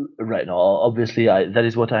 Right now, obviously, that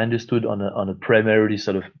is what I understood on a primarily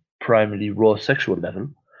raw sexual level.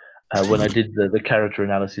 When I did the character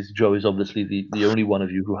analysis, Joe is obviously the only one of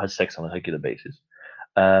you who has sex on a regular basis.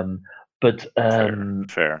 But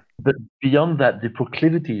beyond that, the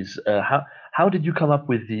proclivities. How did you come up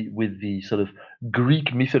with the sort of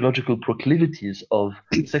Greek mythological proclivities of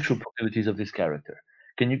sexual proclivities of this character?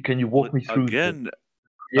 Can you walk me through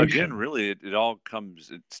Again, really, it all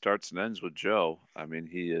starts and ends with Joe. I mean,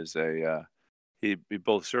 he is he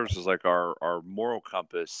both serves as like our moral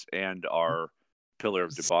compass and our pillar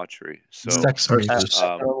of debauchery. So, sex I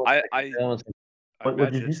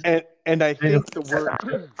imagine, and I think the word,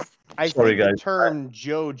 the term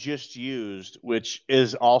Joe just used, which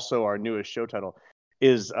is also our newest show title,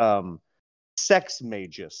 is sex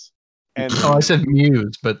magus. And I said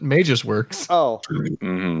muse, but magus works. Oh,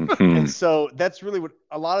 and so that's really what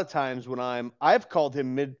a lot of times when I've called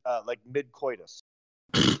him mid coitus,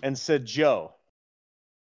 and said, Joe,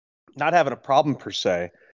 not having a problem per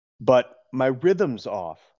se, but my rhythm's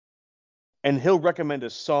off, and he'll recommend a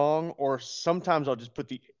song, or sometimes I'll just put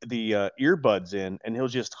the earbuds in, and he'll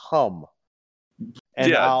just hum,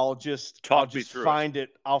 and I'll just find it.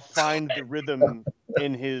 I'll find the rhythm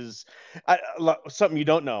in his. Something you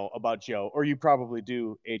don't know about Joe, or you probably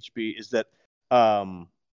do, HB, is that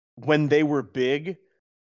when they were big,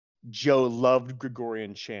 Joe loved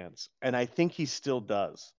Gregorian chants, and I think he still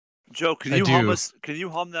does. Joe, can you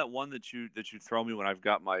hum that one that you throw me when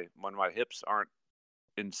my hips aren't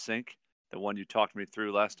in sync? The one you talked me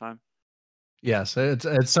through last time? Yes,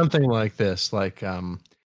 it's something like this, like yeah,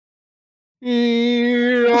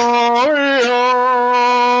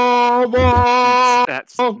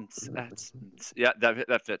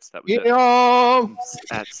 that fits. That was it.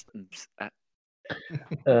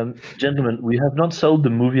 Gentlemen, we have not sold the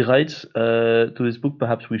movie rights to this book.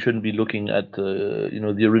 Perhaps we shouldn't be looking at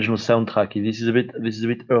the original soundtrack. This is a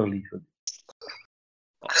bit early.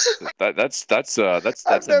 That's I've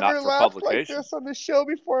a never not for laughed publication. like this on the show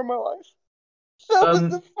before in my life. That was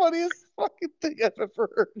the funniest fucking thing I've ever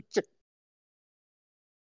heard.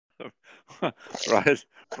 Ryan's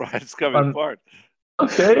coming apart.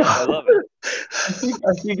 Okay, I love it.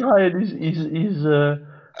 I think Ryan is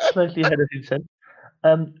slightly ahead of himself.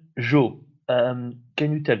 Joe,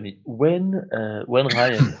 can you tell me when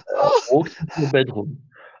Ryan walks into your bedroom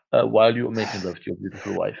while you're making love to your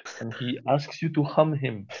beautiful wife, and he asks you to hum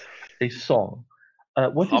him a song,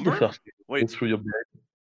 what is the first thing that goes through your brain?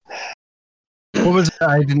 What was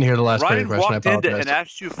I didn't hear the last part of the question. Ryan walked in and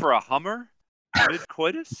asked you for a Hummer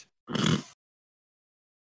mid-coitus?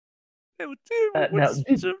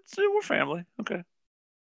 We're family. Okay.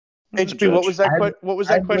 HP, what was that? What was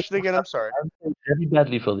that question again? I'm sorry. I'm very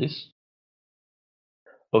badly for this.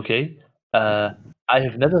 Okay. I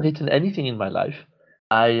have never written anything in my life.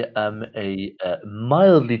 I am a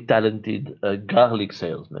mildly talented garlic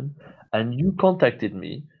salesman, and you contacted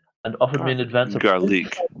me and offered me an advance of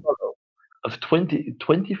garlic of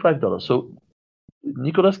 $25. So,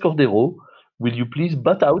 Nicolas Cordero, will you please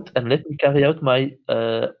butt out and let me carry out my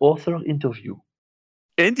author interview?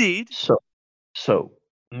 Indeed. So,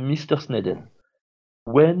 Mr. Snedden,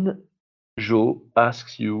 when Joe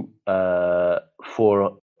asks you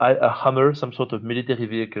for a Hummer, some sort of military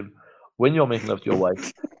vehicle, when you're making love to your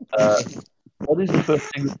wife, what is the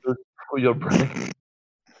first thing that goes through your brain?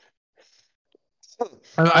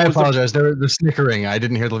 I apologize. The snickering. I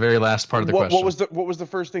didn't hear the very last part of the question. What was the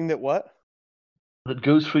first thing that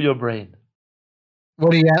goes through your brain?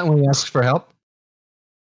 What do you at when he asks for help?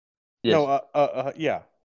 Yes. No. Yeah.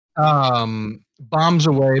 Bombs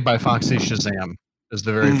Away by Foxy Shazam is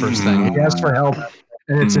the very first thing. He asks for help,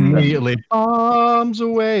 and it's immediately Bombs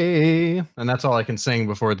Away, and that's all I can sing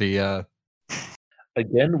before the.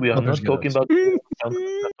 Again, we are not talking about. We are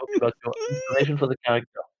talking about your inspiration for the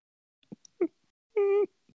character.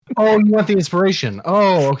 Oh, you want the inspiration?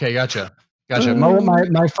 Oh, okay, gotcha.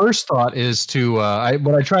 My first thought is to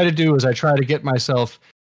what I try to do is I try to get myself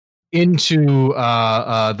into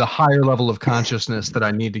the higher level of consciousness that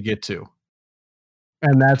I need to get to,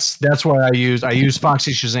 and that's why I use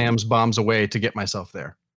Foxy Shazam's Bombs Away to get myself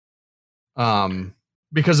there.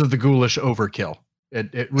 Because of the ghoulish overkill,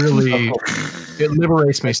 it really it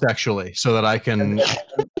liberates me sexually, so that I can.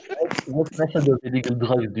 What method of illegal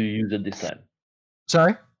drugs do you use at this time?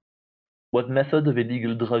 Sorry. What method of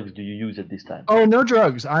illegal drugs do you use at this time? Oh, no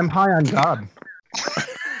drugs. I'm high on God.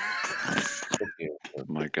 Okay. Oh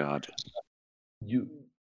my God.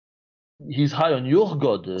 He's high on your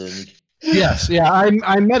God. Yes, yeah.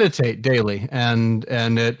 I meditate daily, and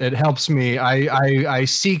it helps me. I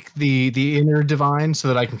seek the inner divine so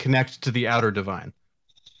that I can connect to the outer divine.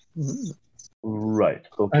 Right.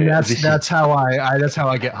 Okay. And that's how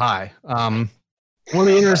I get high. One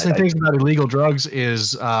of the interesting things about illegal drugs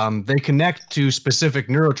is they connect to specific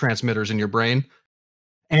neurotransmitters in your brain.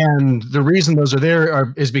 And the reason those are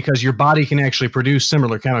there is because your body can actually produce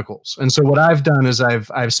similar chemicals. And so what I've done is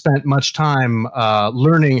I've spent much time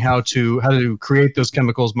learning how to create those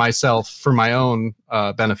chemicals myself for my own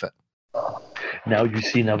benefit. Now you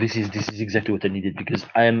see. Now this is exactly what I needed, because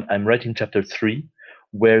I'm writing chapter 3,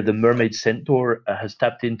 where the mermaid centaur has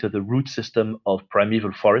tapped into the root system of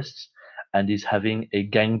primeval forests and is having a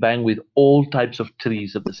gangbang with all types of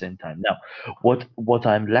trees at the same time. Now, what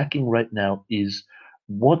I'm lacking right now is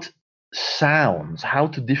how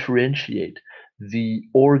to differentiate the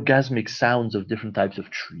orgasmic sounds of different types of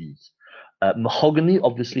trees. Mahogany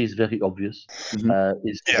obviously is very obvious.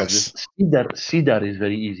 Obvious. Cedar is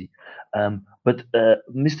very easy. But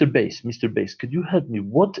Mr. Bass, could you help me?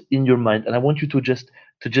 What in your mind? And I want you to just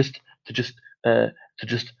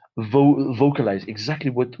vocalize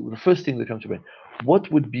exactly what the first thing that comes to mind.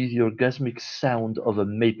 What would be the orgasmic sound of a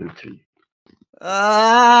maple tree?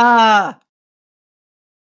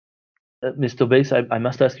 Mr. Bass, I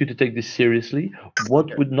must ask you to take this seriously.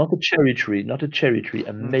 What would not a cherry tree,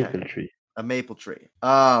 a maple tree? A maple tree.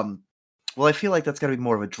 Well, I feel like that's got to be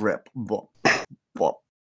more of a drip. Blah, blah,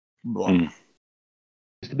 blah.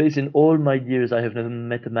 Mr. Bass, in all my years, I have never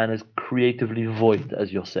met a man as creatively void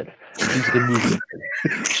as yourself. Please remove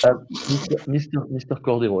yourself. Mr.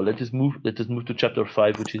 Cordero, let us move to chapter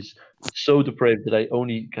 5, which is so depraved that I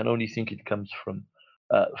can only think it comes from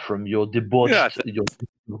your debauched.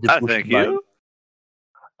 Thank you.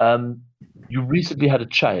 You recently had a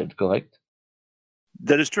child, correct?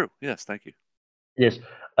 That is true. Yes, thank you. Yes.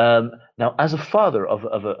 Now, as a father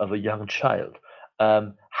of a young child,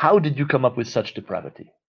 how did you come up with such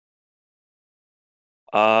depravity?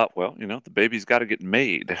 Well, the baby's got to get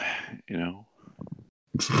made.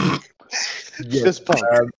 Yes.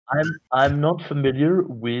 I'm not familiar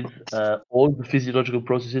with all the physiological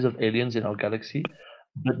processes of aliens in our galaxy,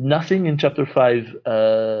 but nothing in chapter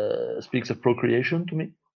 5 speaks of procreation to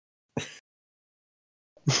me.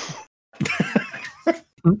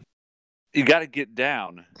 You got to get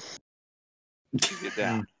down. Get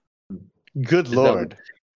down. Good Lord.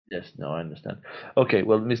 Yes, no, I understand. Okay,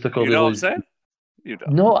 well, Mr. Cordero, you know what I'm saying? You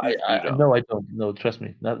don't. No, I don't. No, I don't. No, trust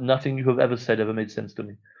me. Nothing you have ever said ever made sense to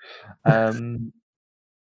me.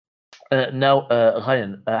 Now,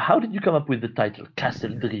 Ryan, how did you come up with the title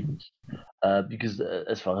Castle Dreams? Because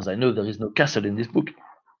as far as I know, there is no castle in this book.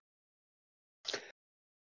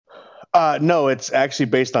 No, it's actually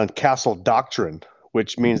based on castle doctrine,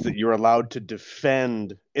 which means that you're allowed to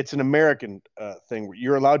defend. It's an American thing.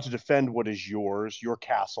 You're allowed to defend what is yours, your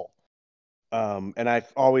castle. And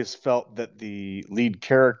I've always felt that the lead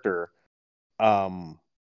character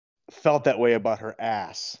felt that way about her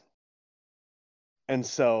ass. And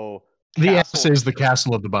so the ass is the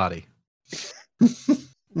castle of the body.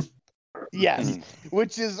 Yes,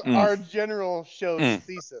 which is our general show's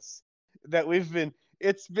thesis that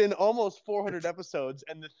it's been almost 400 episodes,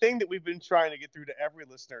 and the thing that we've been trying to get through to every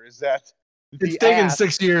listener is that it's taken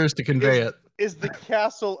 6 years to convey it. Is the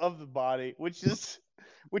castle of the body, which is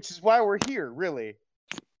why we're here, really.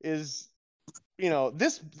 Is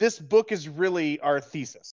this book is really our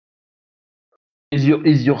thesis. Is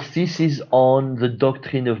your thesis on the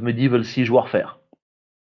doctrine of medieval siege warfare?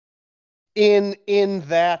 In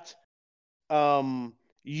that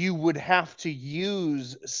you would have to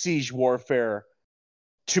use siege warfare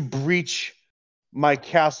to breach my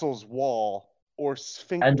castle's wall, or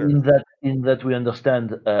sphincter. And in that we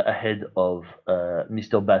understand ahead of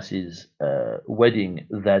Mr. Bass's wedding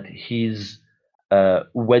that his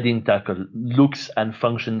wedding tackle looks and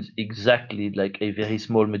functions exactly like a very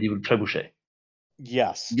small medieval trebuchet.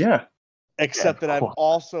 Yes. Yeah. Except that I've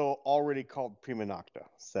also already called Prima Nocta.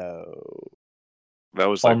 So that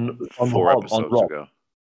was like on 4 Rob, episodes Rob. ago.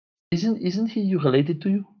 Isn't he related to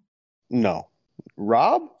you? No.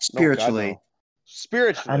 Rob? Spiritually. No, God, no.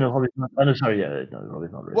 Spiritually. I know Rob is not. I know. Sorry, yeah, no, Rob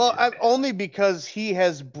is not related. Well, only because he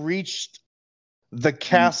has breached the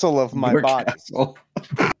castle of my Your body. castle.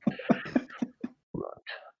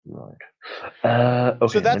 Right. Okay,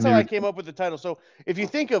 so that's how I came up with the title. So if you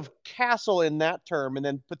think of castle in that term and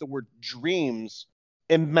then put the word dreams,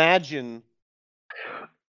 imagine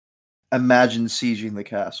sieging the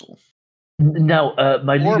castle. Now,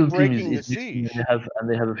 my legal team breaking is the next to me, siege. and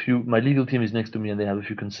they have a few. My legal team is next to me, and they have a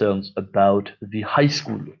few concerns about the high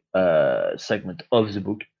school segment of the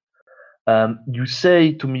book. You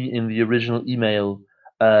say to me in the original email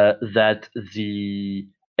that the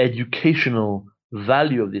educational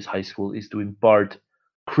value of this high school is to impart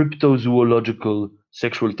cryptozoological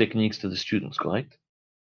sexual techniques to the students, correct?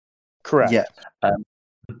 Correct. Yeah.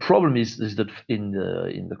 The problem is that in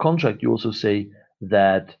the contract you also say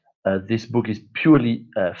that this book is purely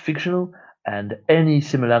fictional, and any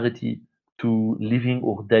similarity to living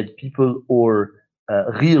or dead people or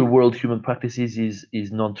real world human practices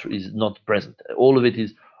is not present. All of it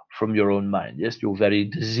is from your own mind. Yes, your very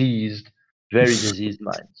diseased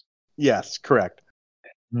minds. Yes, correct.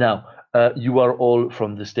 Now, you are all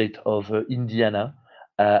from the state of Indiana,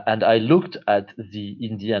 and I looked at the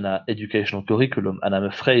Indiana educational curriculum, and I'm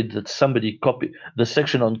afraid that somebody copied the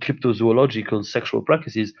section on cryptozoological sexual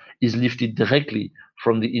practices is lifted directly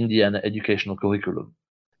from the Indiana educational curriculum.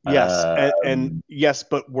 Yes, and yes,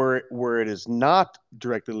 but where it is not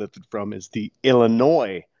directly lifted from is the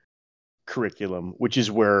Illinois curriculum, which is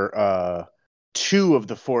where 2 of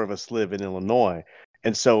the 4 of us live in Illinois,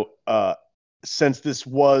 and so since this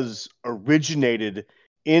was originated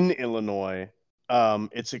in Illinois,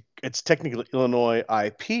 it's technically Illinois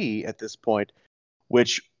IP at this point,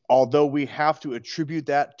 which although we have to attribute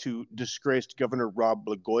that to disgraced Governor Rod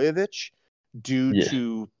Blagojevich due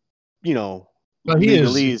to, well,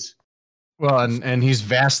 legalese. Well, and he's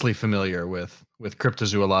vastly familiar with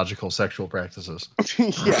cryptozoological sexual practices.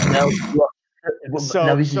 Yeah.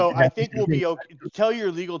 So I think we'll be okay. Tell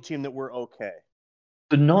your legal team that we're okay.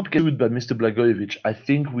 To not get sued by Mr. Blagojevich, I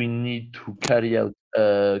think we need to carry out,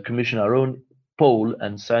 commission our own poll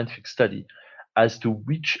and scientific study as to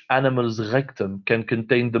which animal's rectum can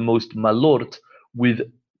contain the most malort with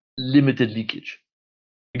limited leakage,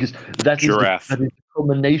 because that is the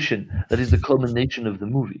culmination. That is the culmination of the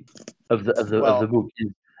movie, of the book,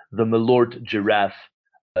 is the malort giraffe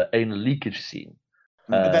anal leakage scene.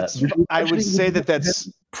 I would say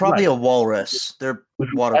that's probably a walrus. They're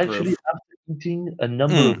waterproof. Actually, after eating a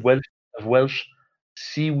number of Welsh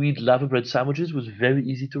seaweed lava bread sandwiches, was very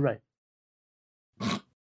easy to write.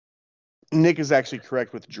 Nick is actually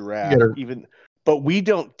correct with giraffe, but we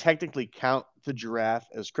don't technically count the giraffe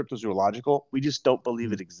as cryptozoological. We just don't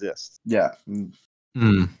believe it exists. Yeah.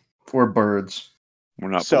 For birds. We're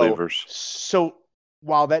not believers. So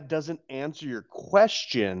while that doesn't answer your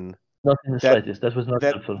question, not in the slightest. That was not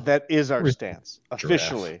helpful. That is our stance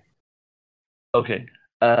officially. Okay.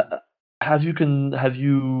 Have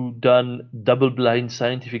you done double-blind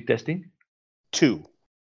scientific testing? 2.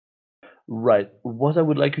 Right. What I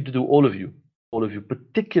would like you to do, all of you,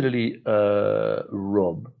 particularly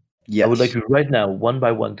Rob. Yes. I would like you right now, one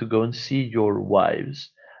by one, to go and see your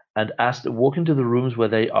wives and walk into the rooms where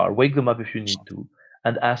they are, wake them up if you need to,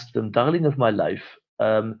 and ask them, darling of my life,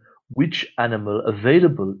 which animal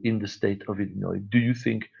available in the state of Illinois do you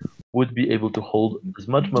think would be able to hold as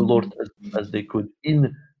much malort as they could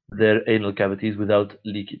in their anal cavities without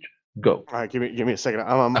leakage? Go. All right, give me a second.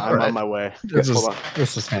 I'm on my way. This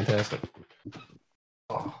is fantastic.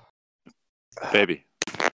 Oh. Baby.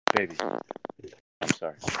 I'm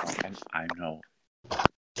sorry. I know.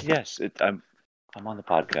 Yes, I'm on the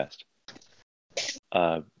podcast.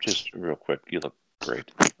 Just real quick, you look great.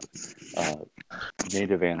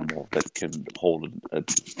 Native animal that can hold a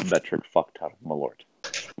metric fuck ton of malort.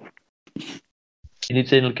 In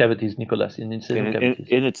its anal cavities, Nicolas. In its anal cavities.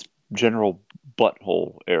 In its general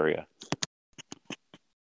butthole area.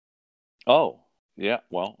 Oh, yeah.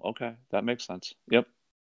 Well, okay, that makes sense. Yep.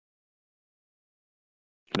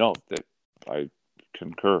 No, I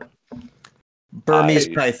concur. Burmese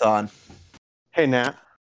python. Hey, Nat.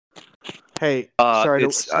 Hey, sorry.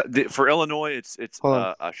 For Illinois, it's Hold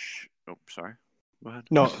on. sorry. Go ahead.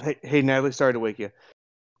 No, hey, Natalie. Sorry to wake you.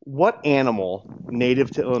 What animal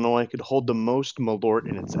native to Illinois could hold the most malort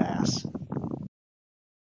in its ass?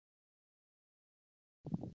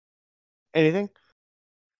 Anything?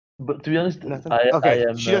 But to be honest, Nothing. I Okay,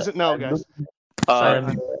 am. she doesn't know, guys. I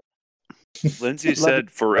am. Lindsay said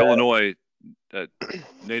for Illinois,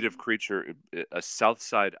 native creature, a South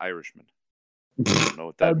Side Irishman. I don't know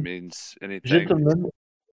what that means. Anything? Gentlemen,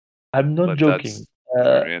 I'm not joking. That's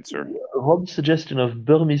your answer. Rob's suggestion of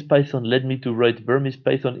Burmese python led me to write Burmese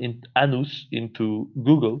python in anus into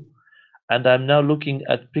Google, and I'm now looking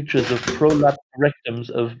at pictures of prolapsed rectums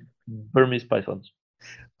of Burmese pythons.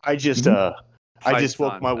 I just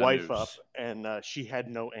woke my wife up, and she had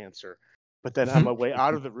no answer. But then on my way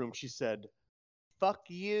out of the room, she said, "Fuck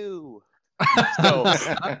you." So,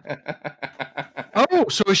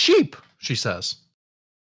 so a sheep, she says.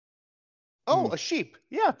 Oh, a sheep.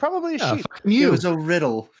 Yeah, probably a sheep. It was a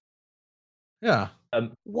riddle. Yeah.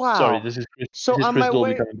 Wow. Sorry, this is Chris. So this is on Chris my Dolby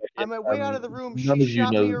way, coming back in. on my way out of the room, none she of you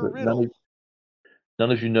shot know me a riddle.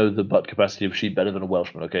 None of you know the butt capacity of sheep better than a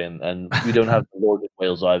Welshman, okay? And we don't have the Lord in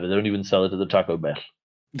Wales either. They don't even sell it at the Taco Bell.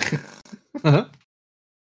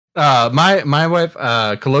 My wife,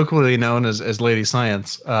 colloquially known as Lady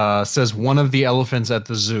Science, says one of the elephants at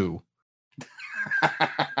the zoo.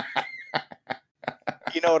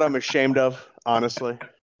 You know what I'm ashamed of, honestly?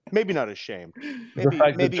 Maybe not ashamed. The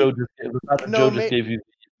fact that Joe just gave you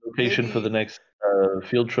the location for the next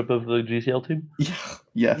field trip of the GCL team? Yeah.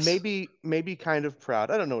 Yes. Maybe kind of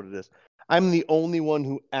proud. I don't know what it is. I'm the only one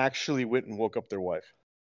who actually went and woke up their wife.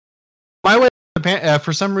 My wife,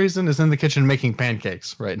 for some reason, is in the kitchen making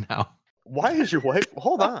pancakes right now. Why is your wife?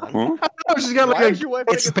 Hold on. I don't know. She's got Why is your wife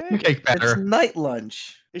making pancake batter? It's night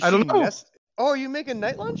lunch. I don't know. Oh, are you making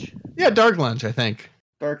night lunch? Yeah, dark lunch, I think.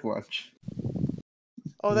 Dark lunch.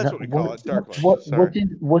 Oh, that's what we call it, dark lunch.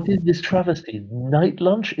 What is this travesty? Night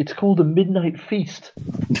lunch? It's called a midnight feast.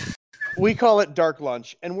 We call it dark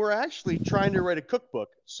lunch, and we're actually trying to write a cookbook.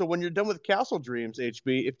 So when you're done with Castle Dreams,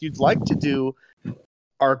 HB, if you'd like to do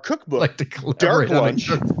our cookbook, Dark Lunch,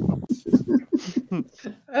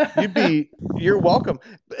 you're welcome.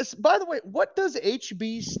 By the way, what does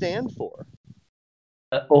HB stand for?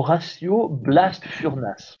 Horatio Blast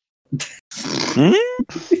Furnace.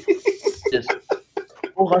 Yes.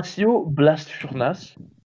 Horatio Blast Furnace.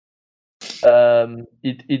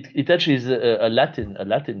 It actually is a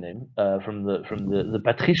Latin name from the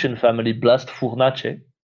patrician family Blast Furnace.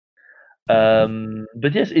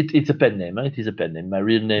 But yes, it's a pen name. It is a pen name. My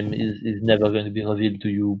real name is never going to be revealed to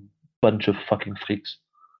you, bunch of fucking freaks.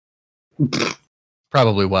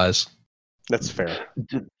 Probably wise. That's fair.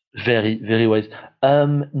 Very, very wise.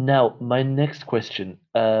 Now, my next question.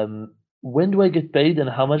 When do I get paid, and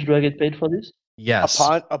how much do I get paid for this? Yes.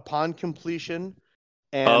 Upon completion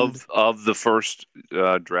of the first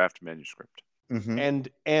draft manuscript. Mm-hmm.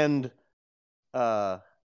 And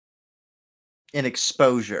in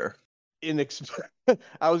exposure.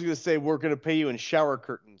 I was going to say we're going to pay you in shower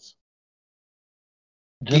curtains.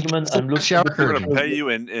 Gentlemen, I'm looking. We're going to pay you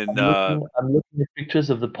in. I'm looking at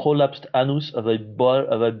pictures of the prolapsed anus of a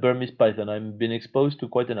Burmese python. I've been exposed to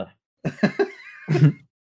quite enough.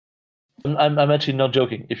 I'm actually not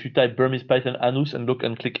joking. If you type Burmese python anus and look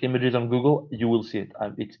and click images on Google, you will see it.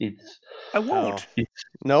 It's. I won't.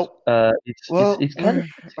 Nope. It's kind of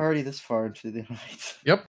already this far into the night.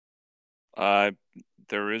 Yep.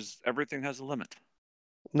 Everything has a limit.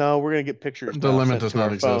 No, we're gonna get pictures. The limit does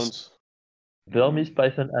not exist. Burmese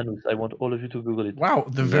python anus. I want all of you to Google it. Wow,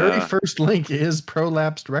 the very first link is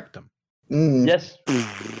prolapsed rectum. Yes.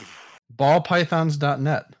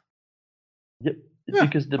 Ballpythons.net. Yep. Yeah.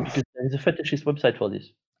 Because there is a fetishist website for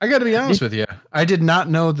this. I got to be honest with you. I did not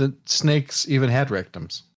know that snakes even had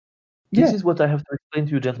rectums. This is what I have to explain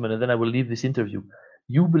to you, gentlemen, and then I will leave this interview.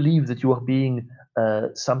 You believe that you are being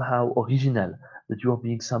somehow original, that you are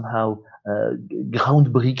being somehow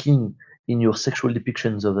groundbreaking in your sexual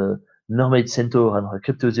depictions of a mermaid centaur and a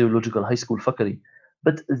cryptozoological high school fuckery.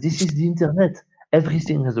 But this is the internet.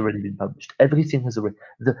 Everything has already been published. Everything has already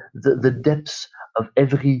the depths of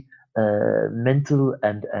every mental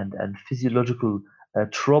and physiological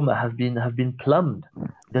trauma have been plumbed.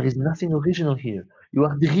 There is nothing original here. You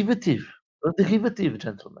are derivative,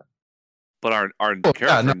 gentlemen. But our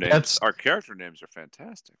character names are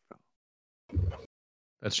fantastic, though.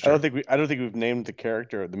 That's true. I don't think we've named the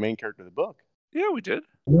main character of the book. Yeah, we did.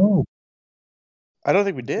 No, I don't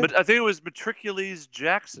think we did. But I think it was Matricules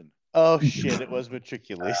Jackson. Oh shit! It was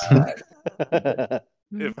Matricules.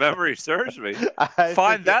 If memory serves me,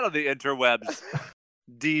 find that on the interwebs.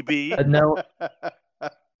 DB. And now,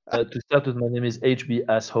 to start with, my name is HB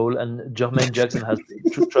Asshole, and Jermaine Jackson has,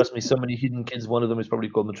 trust me, so many hidden kids. One of them is probably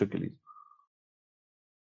called Matricules.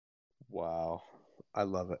 I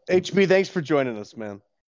love it. HB, thanks for joining us, man.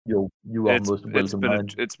 You are most welcome.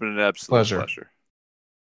 It's been an absolute pleasure.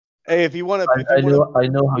 Hey, if you want to, I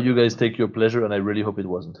know how you guys take your pleasure, and I really hope it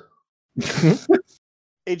wasn't.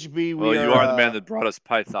 HB, you are the man that brought us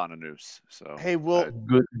Python news. So hey,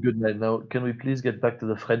 good night. Now, can we please get back to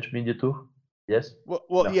the French media tour? Yes.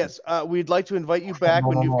 Well, yes. We'd like to invite you back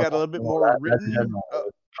when you've got a little bit more written.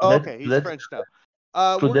 Okay, he's French now.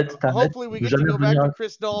 Hopefully, we get to go back to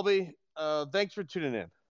Chris Dolby. Thanks for tuning in.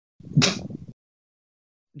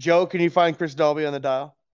 Joe, can you find Chris Dolby on the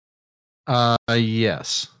dial?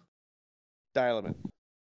 Yes. Dial him in.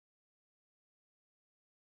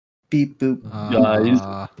 Beep boop.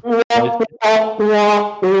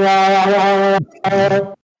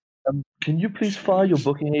 Can you please fire your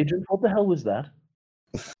booking agent? What the hell was that?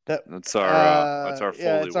 That's our Foley.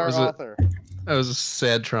 Yeah, it's our author. That was a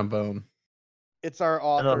sad trombone. It's our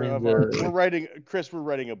author we're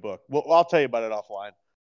writing a book. Well, I'll tell you about it offline.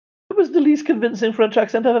 It was the least convincing French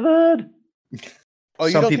accent I've ever heard. Oh,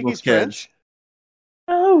 you don't think he's French?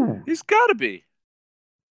 No. He's got to be.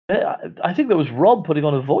 I think that was Rob putting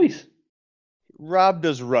on a voice. Rob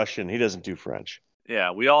does Russian. He doesn't do French.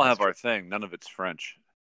 Yeah, we all have our thing. None of it's French.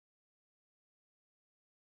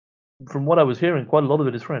 From what I was hearing, quite a lot of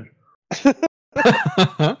it is French.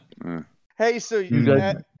 Hey, so you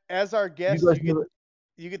guys, as our guest,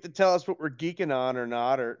 you get to tell us what we're geeking on or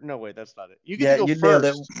not, or no, wait, that's not it. You get to go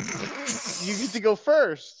first. You get to go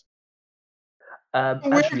first. We're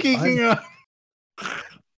geeking on.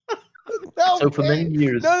 No, so for many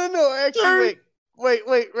years. No. Actually, wait.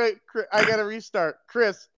 I gotta restart.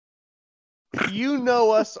 Chris, you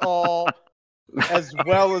know us all as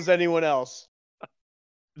well as anyone else.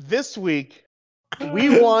 This week,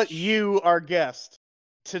 we want you, our guest,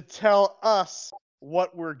 to tell us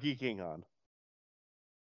what we're geeking on.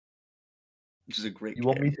 Which is a great. You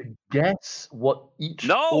want me to guess what each?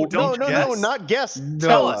 No, not guess.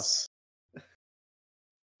 Tell us.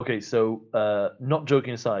 Okay, so not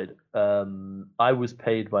joking aside, I was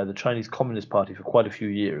paid by the Chinese Communist Party for quite a few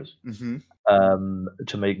years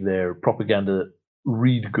to make their propaganda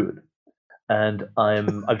read good, and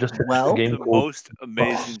I've just finished a game called... most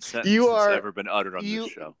amazing sentence that's ever been uttered on this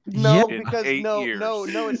show. No, because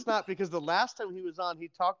no, it's not, because the last time he was on, he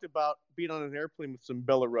talked about being on an airplane with some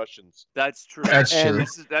Belarusians. That's true. That's true.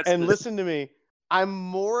 Listen to me, the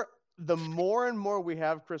more and more we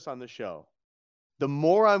have Chris on the show, the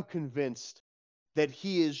more I'm convinced that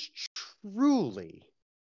he is truly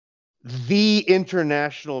the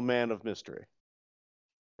international man of mystery.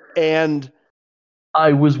 And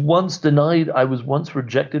I was once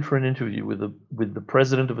rejected for an interview with the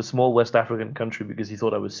president of a small West African country because he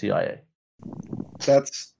thought I was CIA.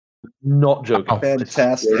 That's not joking.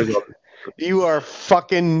 Fantastic. You are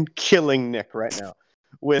fucking killing Nick right now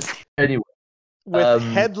with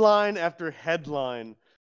headline after headline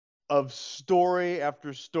of story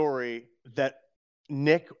after story that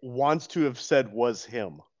Nick wants to have said was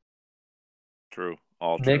him. True.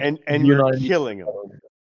 All true. And you're killing him.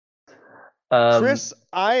 Chris,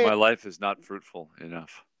 my life is not fruitful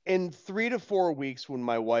enough. In 3 to 4 weeks, when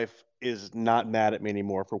my wife is not mad at me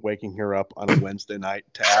anymore for waking her up on a Wednesday night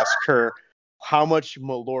to ask her how much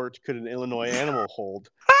Malort could an Illinois animal hold,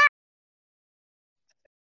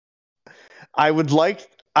 I would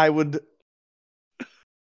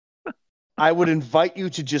invite you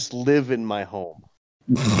to just live in my home.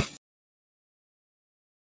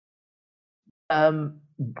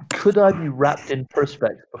 Could I be wrapped in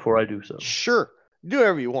perspex before I do so? Sure. Do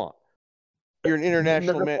whatever you want. You're an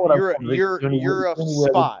international man. You're a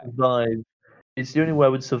spy. It's the only way I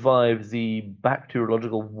would survive the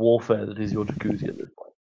bacteriological warfare that is your jacuzzi at this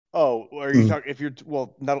point. Oh, are you talking?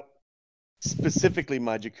 Not specifically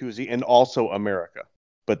my jacuzzi, and also America,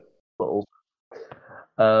 but.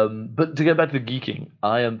 But to get back to geeking,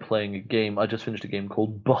 I am playing a game. I just finished a game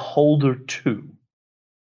called Beholder 2.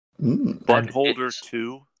 Beholder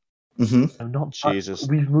 2? Mm-hmm. Not Jesus.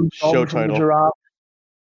 We've moved on from the giraffe.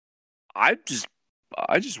 I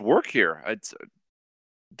just work here. It's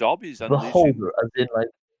Dolby's unleashing. Beholder, as in like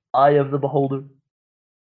Eye of the Beholder.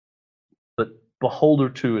 But Beholder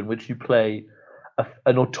 2, in which you play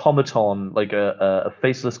an automaton, like a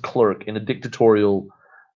faceless clerk in a dictatorial,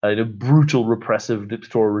 in a brutal, repressive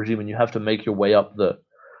dictatorial regime, and you have to make your way up the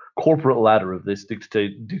corporate ladder of this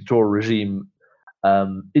dictatorial regime.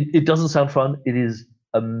 It doesn't sound fun. It is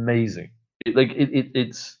amazing.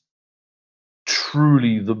 It's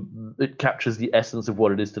truly it captures the essence of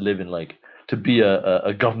what it is to live in, like to be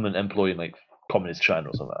a government employee in like communist China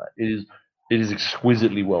or something like that. It is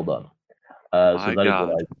exquisitely well done. So that is what I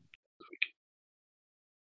do this week.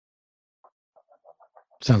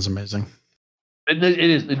 Sounds amazing. It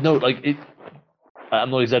is. No, like it. I'm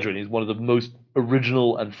not exaggerating. It's one of the most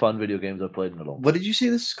original and fun video games I've played in a long time. What did you say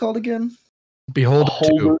this is called again? Beholder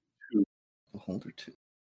 2. Beholder 2.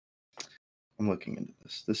 I'm looking into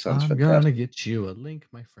this. This sounds fantastic. I'm gonna get you a link,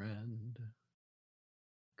 my friend.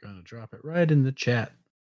 Gonna drop it right in the chat.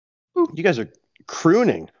 You guys are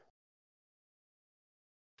crooning.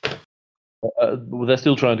 They're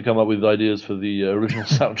still trying to come up with ideas for the original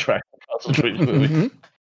soundtrack of Castle Dreams movie.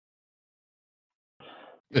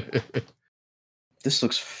 This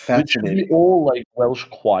looks fascinating. It should be all like Welsh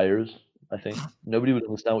choirs, I think. Nobody would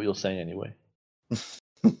understand what you're saying anyway. In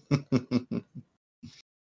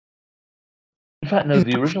fact, no,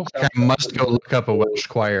 the original soundtrack... I must go look up a Welsh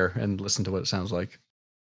choir and listen to what it sounds like.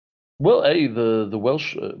 Well, hey, the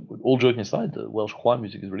Welsh, all joking aside, the Welsh choir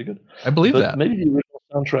music is really good. I believe that. Maybe the original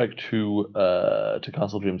soundtrack to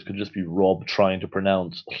Castle Dreams could just be Rob trying to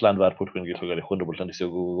pronounce Llanfair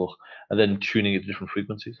Pwllgwyngyll and then tuning it to different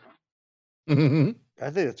frequencies. I think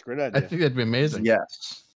that's a great idea. I think that'd be amazing.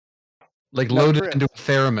 Yes. Like load it into a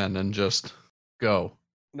theremin and just go.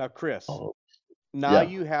 Now, Chris, Yeah.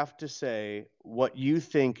 you have to say what you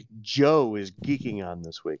think Joe is geeking on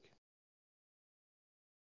this week.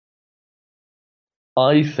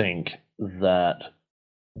 I think that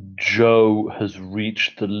Joe has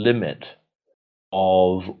reached the limit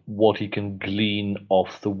of what he can glean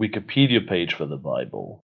off the Wikipedia page for the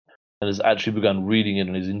Bible and has actually begun reading it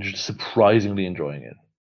and is surprisingly enjoying it.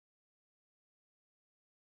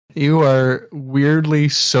 You are weirdly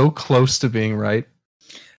so close to being right.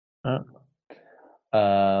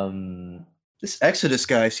 This Exodus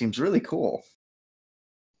guy seems really cool.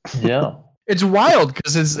 Yeah. It's wild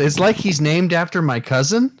because it's like he's named after my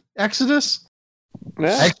cousin, Exodus. Yeah.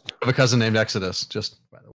 I actually have a cousin named Exodus, just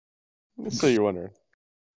by the way. So you're wondering.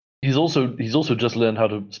 He's also just learned how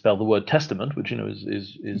to spell the word testament, which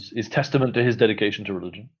is testament to his dedication to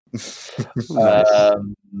religion. So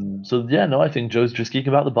yeah, no, I think Joe's just geeking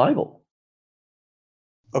about the Bible.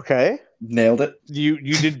 Okay, nailed it. You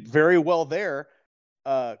did very well there,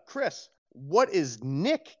 Chris. What is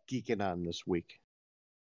Nick geeking on this week?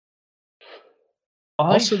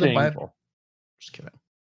 Also the Bible. Just kidding.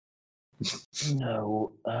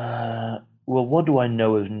 No. Well, what do I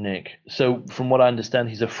know of Nick? So, from what I understand,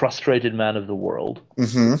 he's a frustrated man of the world.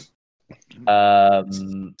 Mm-hmm.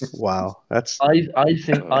 Wow, that's. I think he's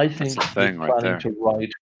thing right planning there. to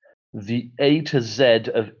write the A to Z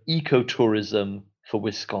of ecotourism for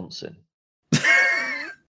Wisconsin.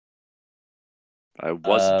 I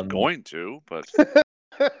wasn't going to, but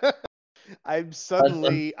I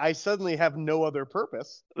suddenly have no other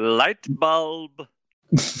purpose. Light bulb.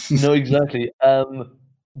 No, exactly.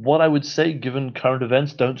 What I would say, given current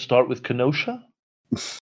events, don't start with Kenosha.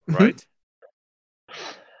 Right.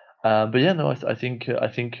 But yeah, no, I think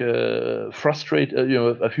frustrate.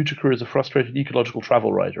 A future career as a frustrated ecological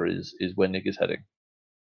travel writer is where Nick is heading.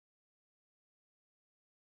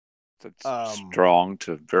 That's strong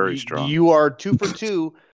to very strong. You are 2 for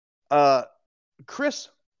 2. Chris,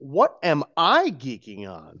 what am I geeking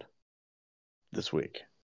on this week?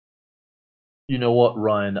 You know what,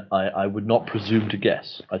 Ryan? I would not presume to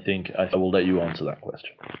guess. I think I will let you answer that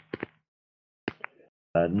question.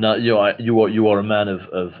 No, you are a man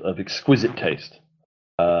of exquisite taste.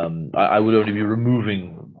 I would only be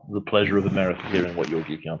removing the pleasure of America hearing what you're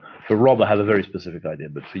geeking on. For Rob, I have a very specific idea,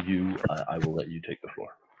 but for you, I will let you take the floor.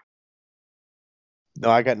 No,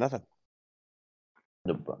 I got nothing.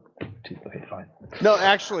 No, but okay, fine. No,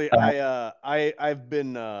 actually, I've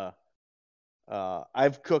been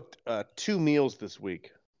I've cooked 2 meals this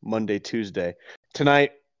week, Monday, Tuesday.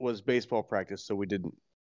 Tonight was baseball practice, so we didn't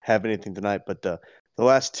have anything tonight. But the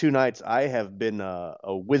last 2 nights, I have been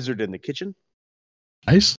a wizard in the kitchen.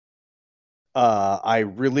 Nice. I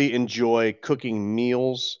really enjoy cooking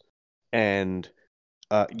meals, and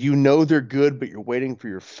they're good, but you're waiting for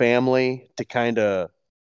your family to kind of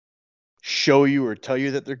show you or tell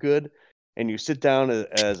you that they're good. And you sit down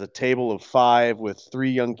as a table of 5 with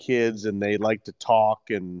 3 young kids, and they like to talk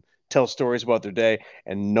and tell stories about their day,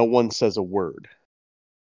 and no one says a word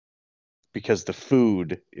because the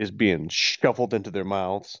food is being shuffled into their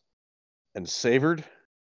mouths and savored.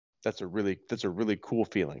 That's a really cool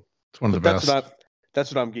feeling. It's one of the best.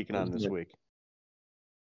 That's what I'm geeking on this week.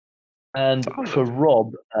 And for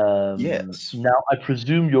Rob, yes. Now I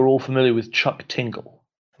presume you're all familiar with Chuck Tingle.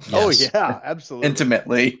 Yes. Oh yeah, absolutely.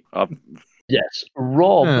 Intimately. Yes,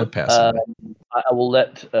 Rob. I will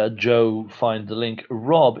let Joe find the link.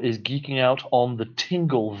 Rob is geeking out on the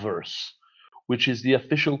Tingleverse, which is the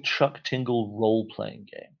official Chuck Tingle role-playing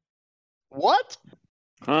game. What?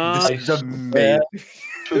 This is amazing.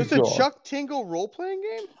 There's a Chuck Tingle role-playing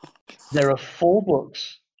game? There are 4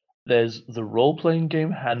 books. There's the role-playing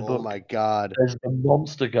game handbook. Oh my god. There's the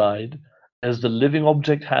monster guide. There's the living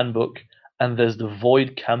object handbook. And there's the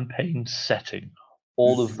Void campaign setting.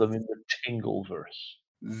 All of them in the Tingleverse.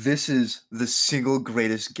 This is the single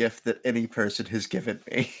greatest gift that any person has given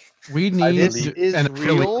me. We need an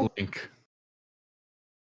affiliate link.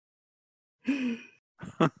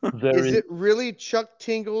 Is it really Chuck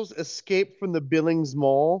Tingle's Escape from the Billings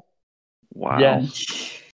Mall? Wow.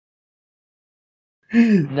 Yes.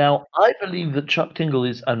 Now, I believe that Chuck Tingle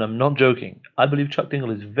is, and I'm not joking, I believe Chuck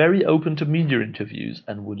Tingle is very open to media interviews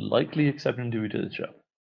and would likely accept an interview to the show.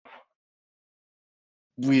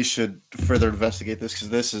 We should further investigate this because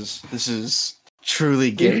this is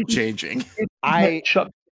truly game changing. Chuck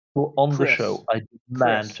Tingle on the show, I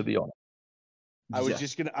demand to be on it. I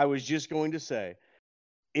was just going to say,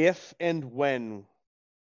 if and when,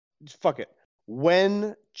 fuck it,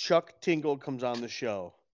 when Chuck Tingle comes on the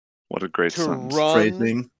show, what a great sentence.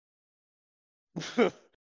 Phrasing.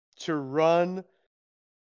 To run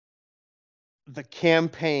the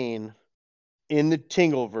campaign in the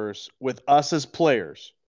Tingleverse with us as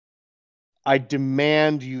players, I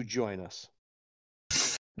demand you join us.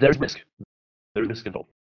 There's risk. There's risk involved.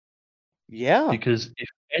 Yeah. Because if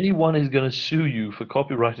anyone is going to sue you for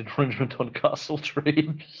copyright infringement on Castle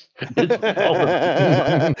Dreams,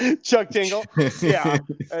 it's Chuck Tingle. Yeah,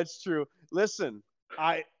 that's true. Listen,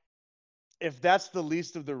 if that's the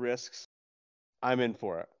least of the risks, I'm in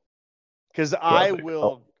for it. Because I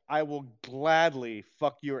will gladly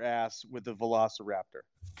fuck your ass with the Velociraptor.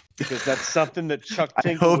 Because that's something that Chuck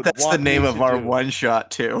Tingle I hope that's the name of our one shot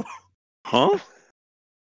too. Huh?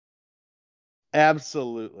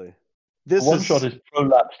 Absolutely. This one shot is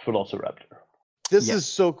prolapsed Velociraptor. This is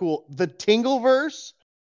so cool. The Tingleverse.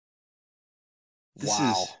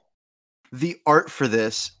 The art for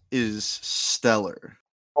this is stellar.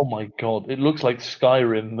 Oh my god! It looks like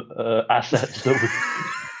Skyrim assets.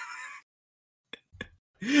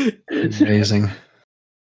 Amazing.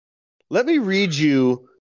 Let me read you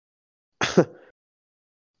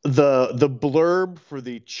the blurb for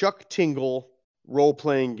the Chuck Tingle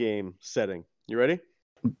role-playing game setting. You ready?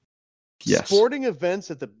 Yes. Sporting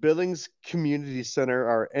events at the Billings Community Center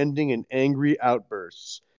are ending in angry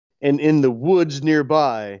outbursts, and in the woods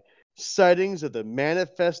nearby, sightings of the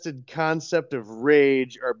manifested concept of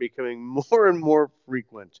rage are becoming more and more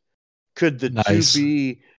frequent. Could the two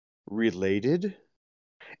be related?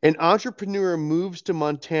 An entrepreneur moves to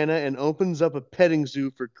Montana and opens up a petting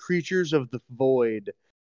zoo for creatures of the void.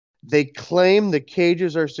 They claim the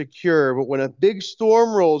cages are secure, but when a big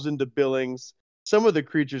storm rolls into Billings, some of the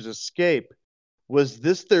creatures escape. Was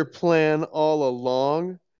this their plan all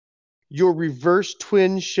along? Your reverse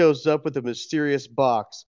twin shows up with a mysterious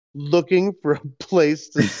box, looking for a place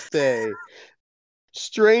to stay.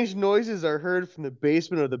 Strange noises are heard from the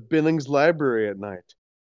basement of the Billings Library at night.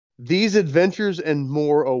 These adventures and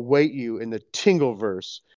more await you in the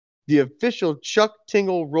Tingleverse, the official Chuck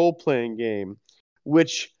Tingle role-playing game,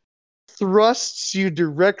 which thrusts you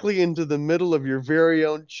directly into the middle of your very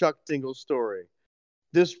own Chuck Tingle story.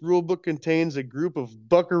 This rulebook contains a group of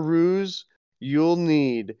buckaroos you'll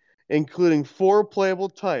need, including 4 playable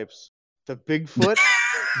types: the Bigfoot,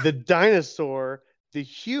 the dinosaur, the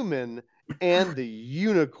human, and the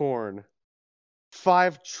unicorn.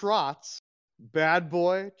 5 trots: bad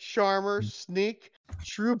boy, charmer, sneak,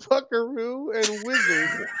 true buckaroo, and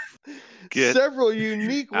wizard. Several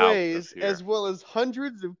unique ways, as well as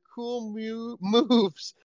hundreds of cool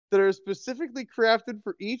moves that are specifically crafted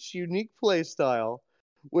for each unique play style.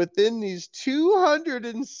 Within these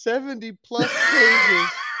 270 plus pages,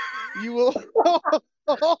 you will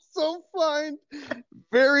also find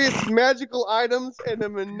various magical items and a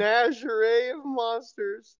menagerie of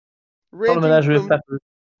monsters, ranging from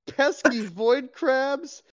pesky void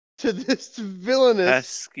crabs to this villainous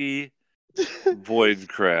pesky void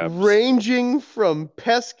crabs. Ranging from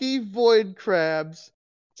pesky void crabs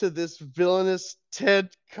to this villainous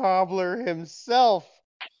Ted Cobbler himself.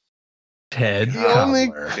 The only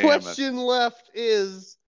question left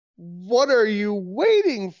is, what are you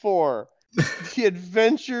waiting for? The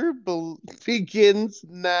adventure begins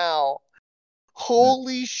now.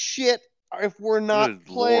 Holy shit, if we're not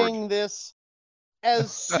playing this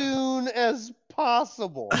as soon as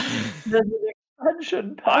possible. There's an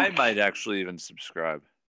expansion pack. I might actually even subscribe.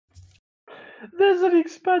 There's an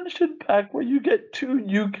expansion pack where you get 2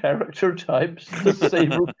 new character types to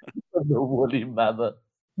save the woolly mammoth.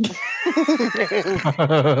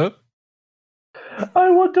 I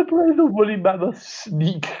want to play the woolly mammoth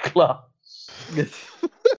sneak class.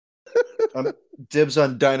 Dibs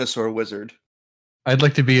on Dinosaur Wizard. I'd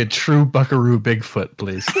like to be a true Buckaroo Bigfoot,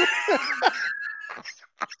 please.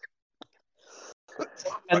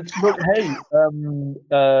 And look, hey,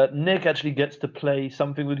 Nick actually gets to play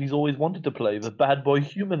something that he's always wanted to play, the bad boy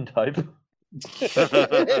human type.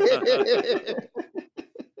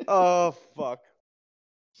 Oh, fuck.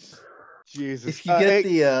 Jesus. If you get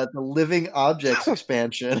the living objects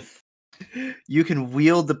expansion, you can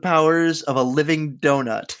wield the powers of a living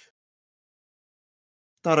donut.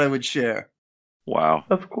 Thought I would share. Wow.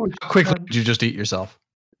 Of course. How quickly did you just eat yourself?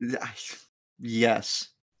 Yes.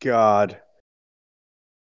 God.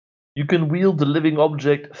 You can wield the living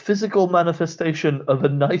object, physical manifestation of a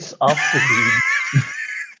nice afternoon.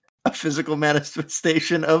 A physical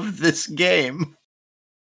manifestation of this game.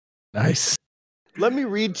 Nice. Let me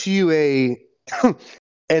read to you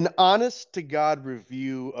an honest to God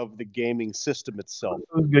review of the gaming system itself.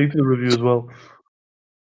 I was going to the review as well.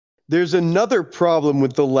 There's another problem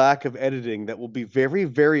with the lack of editing that will be very,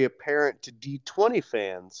 very apparent to D20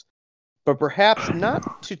 fans, but perhaps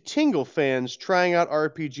not to Tingle fans trying out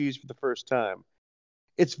RPGs for the first time.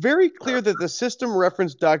 It's very clear that the system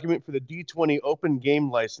reference document for the D20 Open Game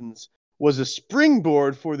License was a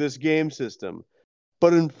springboard for this game system.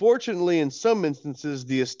 But unfortunately, in some instances,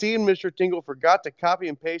 the esteemed Mr. Tingle forgot to copy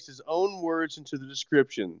and paste his own words into the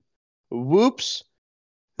description. Whoops.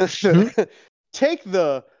 Take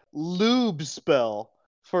the lube spell,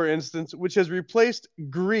 for instance, which has replaced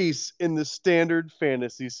grease in the standard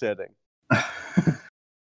fantasy setting.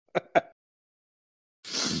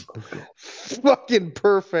 Fucking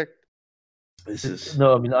perfect. This is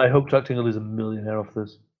No, I mean, I hope Chuck Tingle is a millionaire off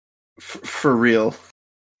this. for real.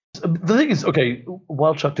 The thing is, okay,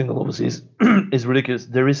 while Chuck Tingle obviously is ridiculous,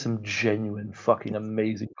 there is some genuine fucking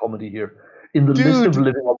amazing comedy here. In the list of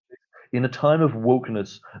living objects, in a time of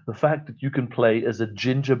wokeness, the fact that you can play as a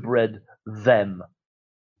gingerbread them.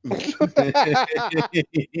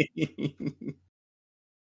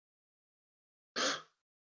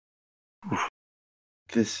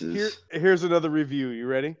 This is... Here's another review. You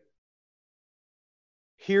ready?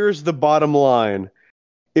 Here's the bottom line.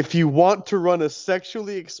 If you want to run a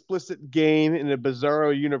sexually explicit game in a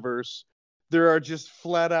bizarro universe, there are just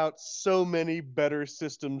flat out so many better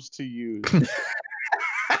systems to use.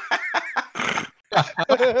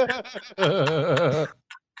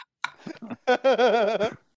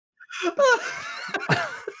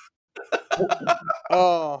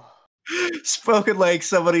 Oh. Spoken like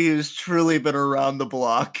somebody who's truly been around the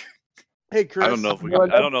block. Hey, Chris. I don't know if we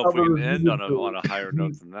can end on a higher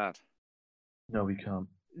note than that. No, we can't.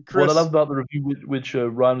 Chris, what I love about the review, which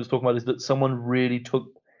Ryan was talking about, is that someone really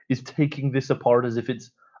is taking this apart as if it's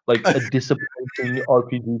like a disappointing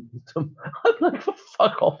RPG system. I'm like,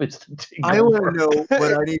 fuck off! It's the Tingle. I want to know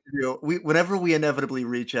what I need to do. Whenever we inevitably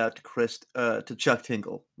reach out to to Chuck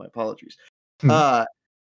Tingle, my apologies.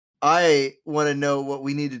 I want to know what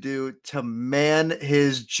we need to do to man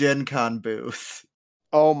his Gen Con booth.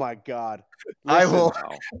 Oh my God!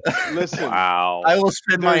 Listen. Wow! I will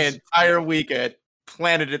spend my entire weekend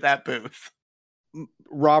planted at that booth.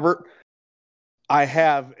 Robert, I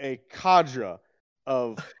have a cadre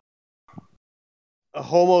of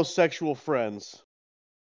homosexual friends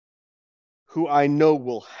who I know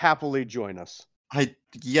will happily join us.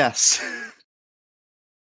 Yes.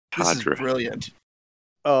 This is brilliant.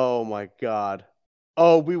 Oh my God.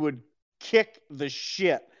 Oh, we would kick the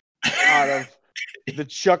shit out of the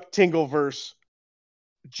Chuck Tingleverse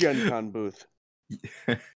Gen Con booth.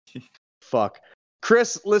 Fuck.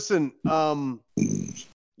 Chris, listen, I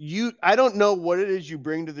don't know what it is you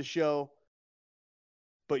bring to the show,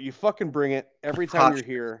 but you fucking bring it every time you're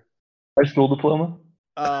here. High school diploma?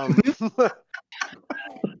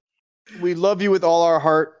 We love you with all our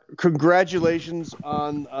heart. Congratulations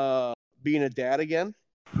on being a dad again.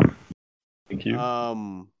 Thank you.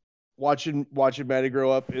 Watching Maddie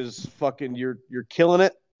grow up is fucking. You're killing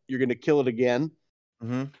it. You're gonna kill it again.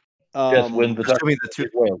 Mm-hmm. Yes, when the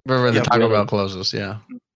Taco Bell closes. Yeah.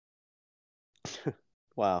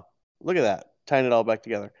 Wow, look at that, tying it all back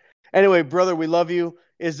together. Anyway, brother, we love you.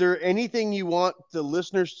 Is there anything you want the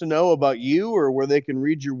listeners to know about you, or where they can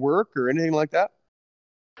read your work, or anything like that?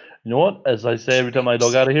 You know what? As I say every time I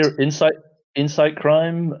log out of here, Insight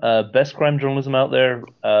Crime, best crime journalism out there.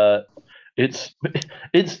 It's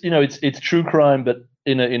true crime, but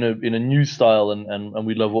in a new style, and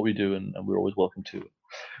we love what we do, and we're always welcome to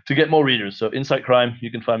get more readers. So Insight Crime,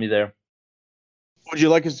 you can find me there. Would you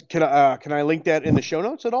like us? Can I link that in the show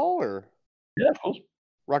notes at all, or? Yeah, of course.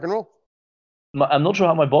 Rock and roll. I'm not sure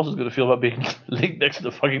how my boss is going to feel about being linked next to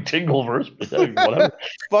the fucking Tingleverse, but whatever.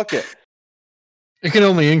 Fuck it. It can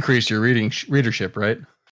only increase your readership, right?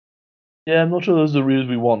 Yeah, I'm not sure those are the reviews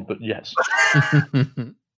we want, but yes.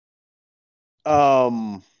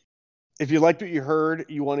 If you liked what you heard,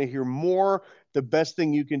 you want to hear more, the best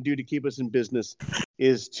thing you can do to keep us in business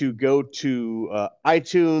is to go to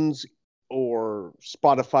iTunes or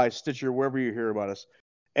Spotify, Stitcher, wherever you hear about us,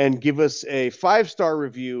 and give us a 5-star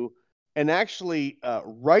review and actually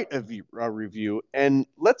write a review. And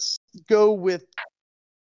let's go with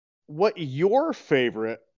what your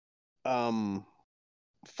favorite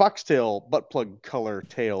foxtail butt plug color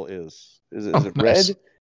tail is. Is it nice. red?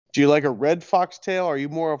 Do you like a red foxtail? Or are you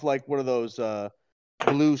more of like one of those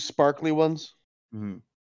blue sparkly ones? Mm-hmm.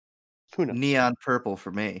 Who knows? Neon purple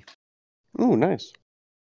for me. Ooh, nice.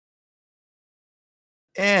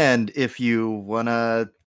 And if you want to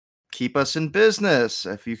keep us in business,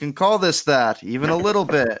 if you can call this that, even a little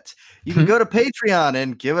bit, you can go to Patreon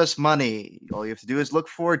and give us money. All you have to do is look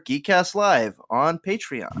for Geekcast Live on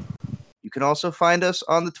Patreon. You can also find us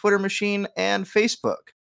on the Twitter machine and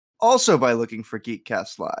Facebook, also by looking for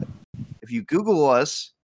Geekcast Live. If you Google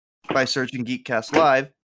us by searching Geekcast Live,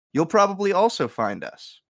 you'll probably also find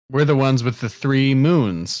us. We're the ones with the 3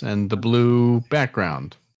 moons and the blue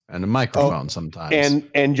background and a microphone sometimes.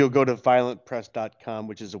 And you'll go to violentpress.com,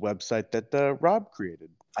 which is a website that Rob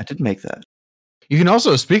created. I did make that. You can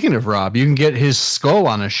also, speaking of Rob, you can get his skull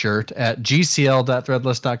on a shirt at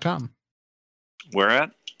gcl.threadless.com. Where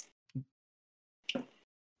at?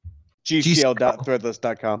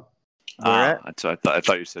 GCL.threadless.com. I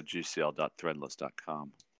thought you said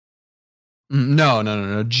gcl.threadless.com. No.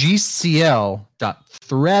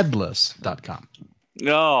 GCL.threadless.com.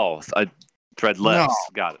 No, Threadless. No.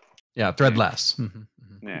 Got it. Yeah, Threadless.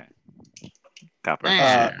 Mm-hmm. Yeah. Copy.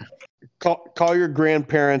 Call your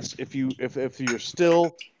grandparents if you're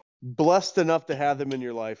still blessed enough to have them in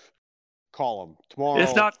your life. Call them tomorrow.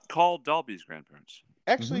 It's not called Dalby's grandparents.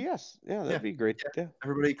 Actually, yes. Yeah, that'd be great. Yeah.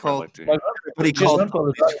 Everybody called. My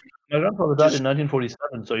grandfather died in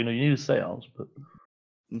 1947, so you need to say ours. But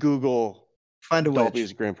Google find a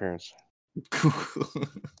Dalby's grandparents.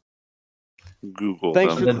 Google.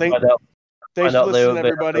 Thanks them. for listening,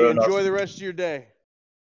 everybody. Enjoy the rest of your day.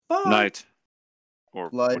 Bye. Night. Or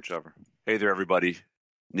whichever. Hey there, everybody.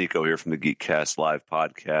 Nico here from the Geekcast Live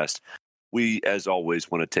podcast. We, as always,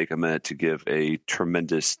 want to take a minute to give a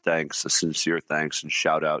tremendous thanks, a sincere thanks, and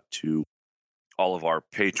shout out to all of our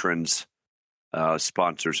patrons,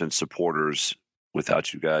 sponsors, and supporters.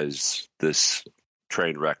 Without you guys, this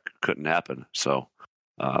train wreck couldn't happen. So,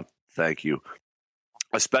 thank you.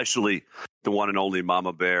 Especially the one and only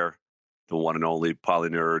Mama Bear, the one and only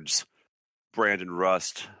Polynerds, Brandon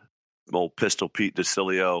Rust, old Pistol Pete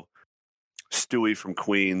DeCilio, Stewie from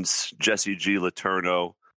Queens, Jesse G.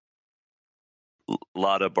 Laterno,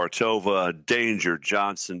 Lada Bartova, Danger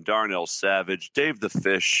Johnson, Darnell Savage, Dave the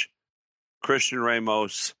Fish, Christian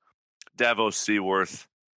Ramos, Davos Seaworth,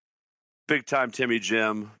 Big Time Timmy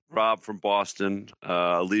Jim, Rob from Boston,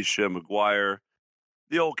 Alicia McGuire,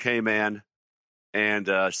 the old K-Man,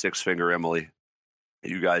 and Six Finger Emily.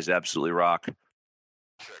 You guys absolutely rock.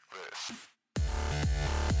 Check this.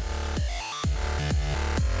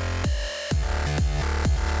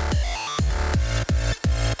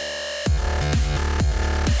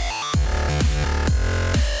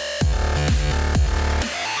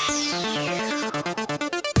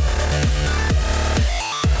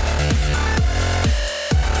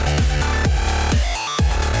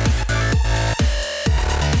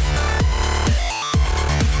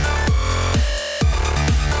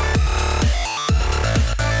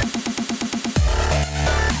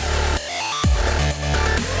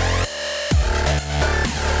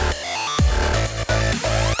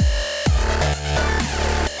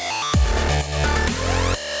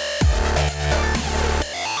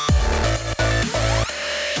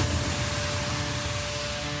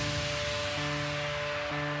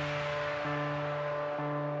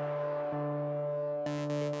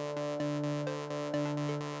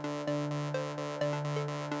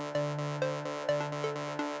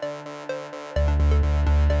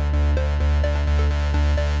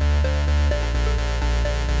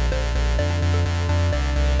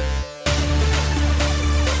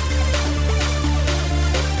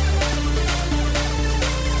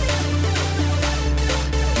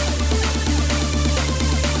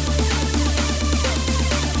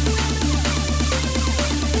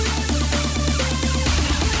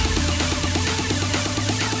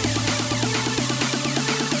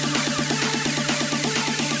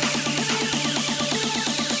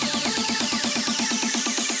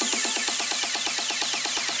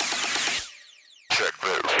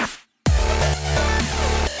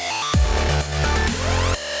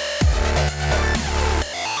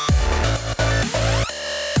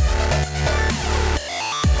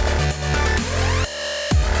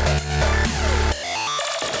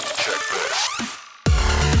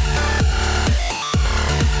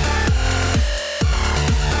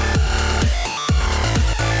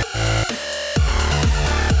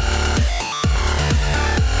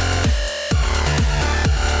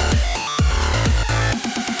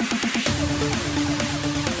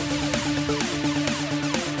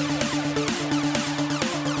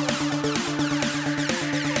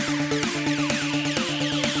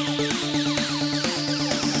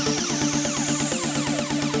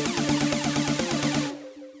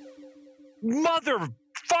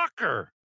 motherfucker.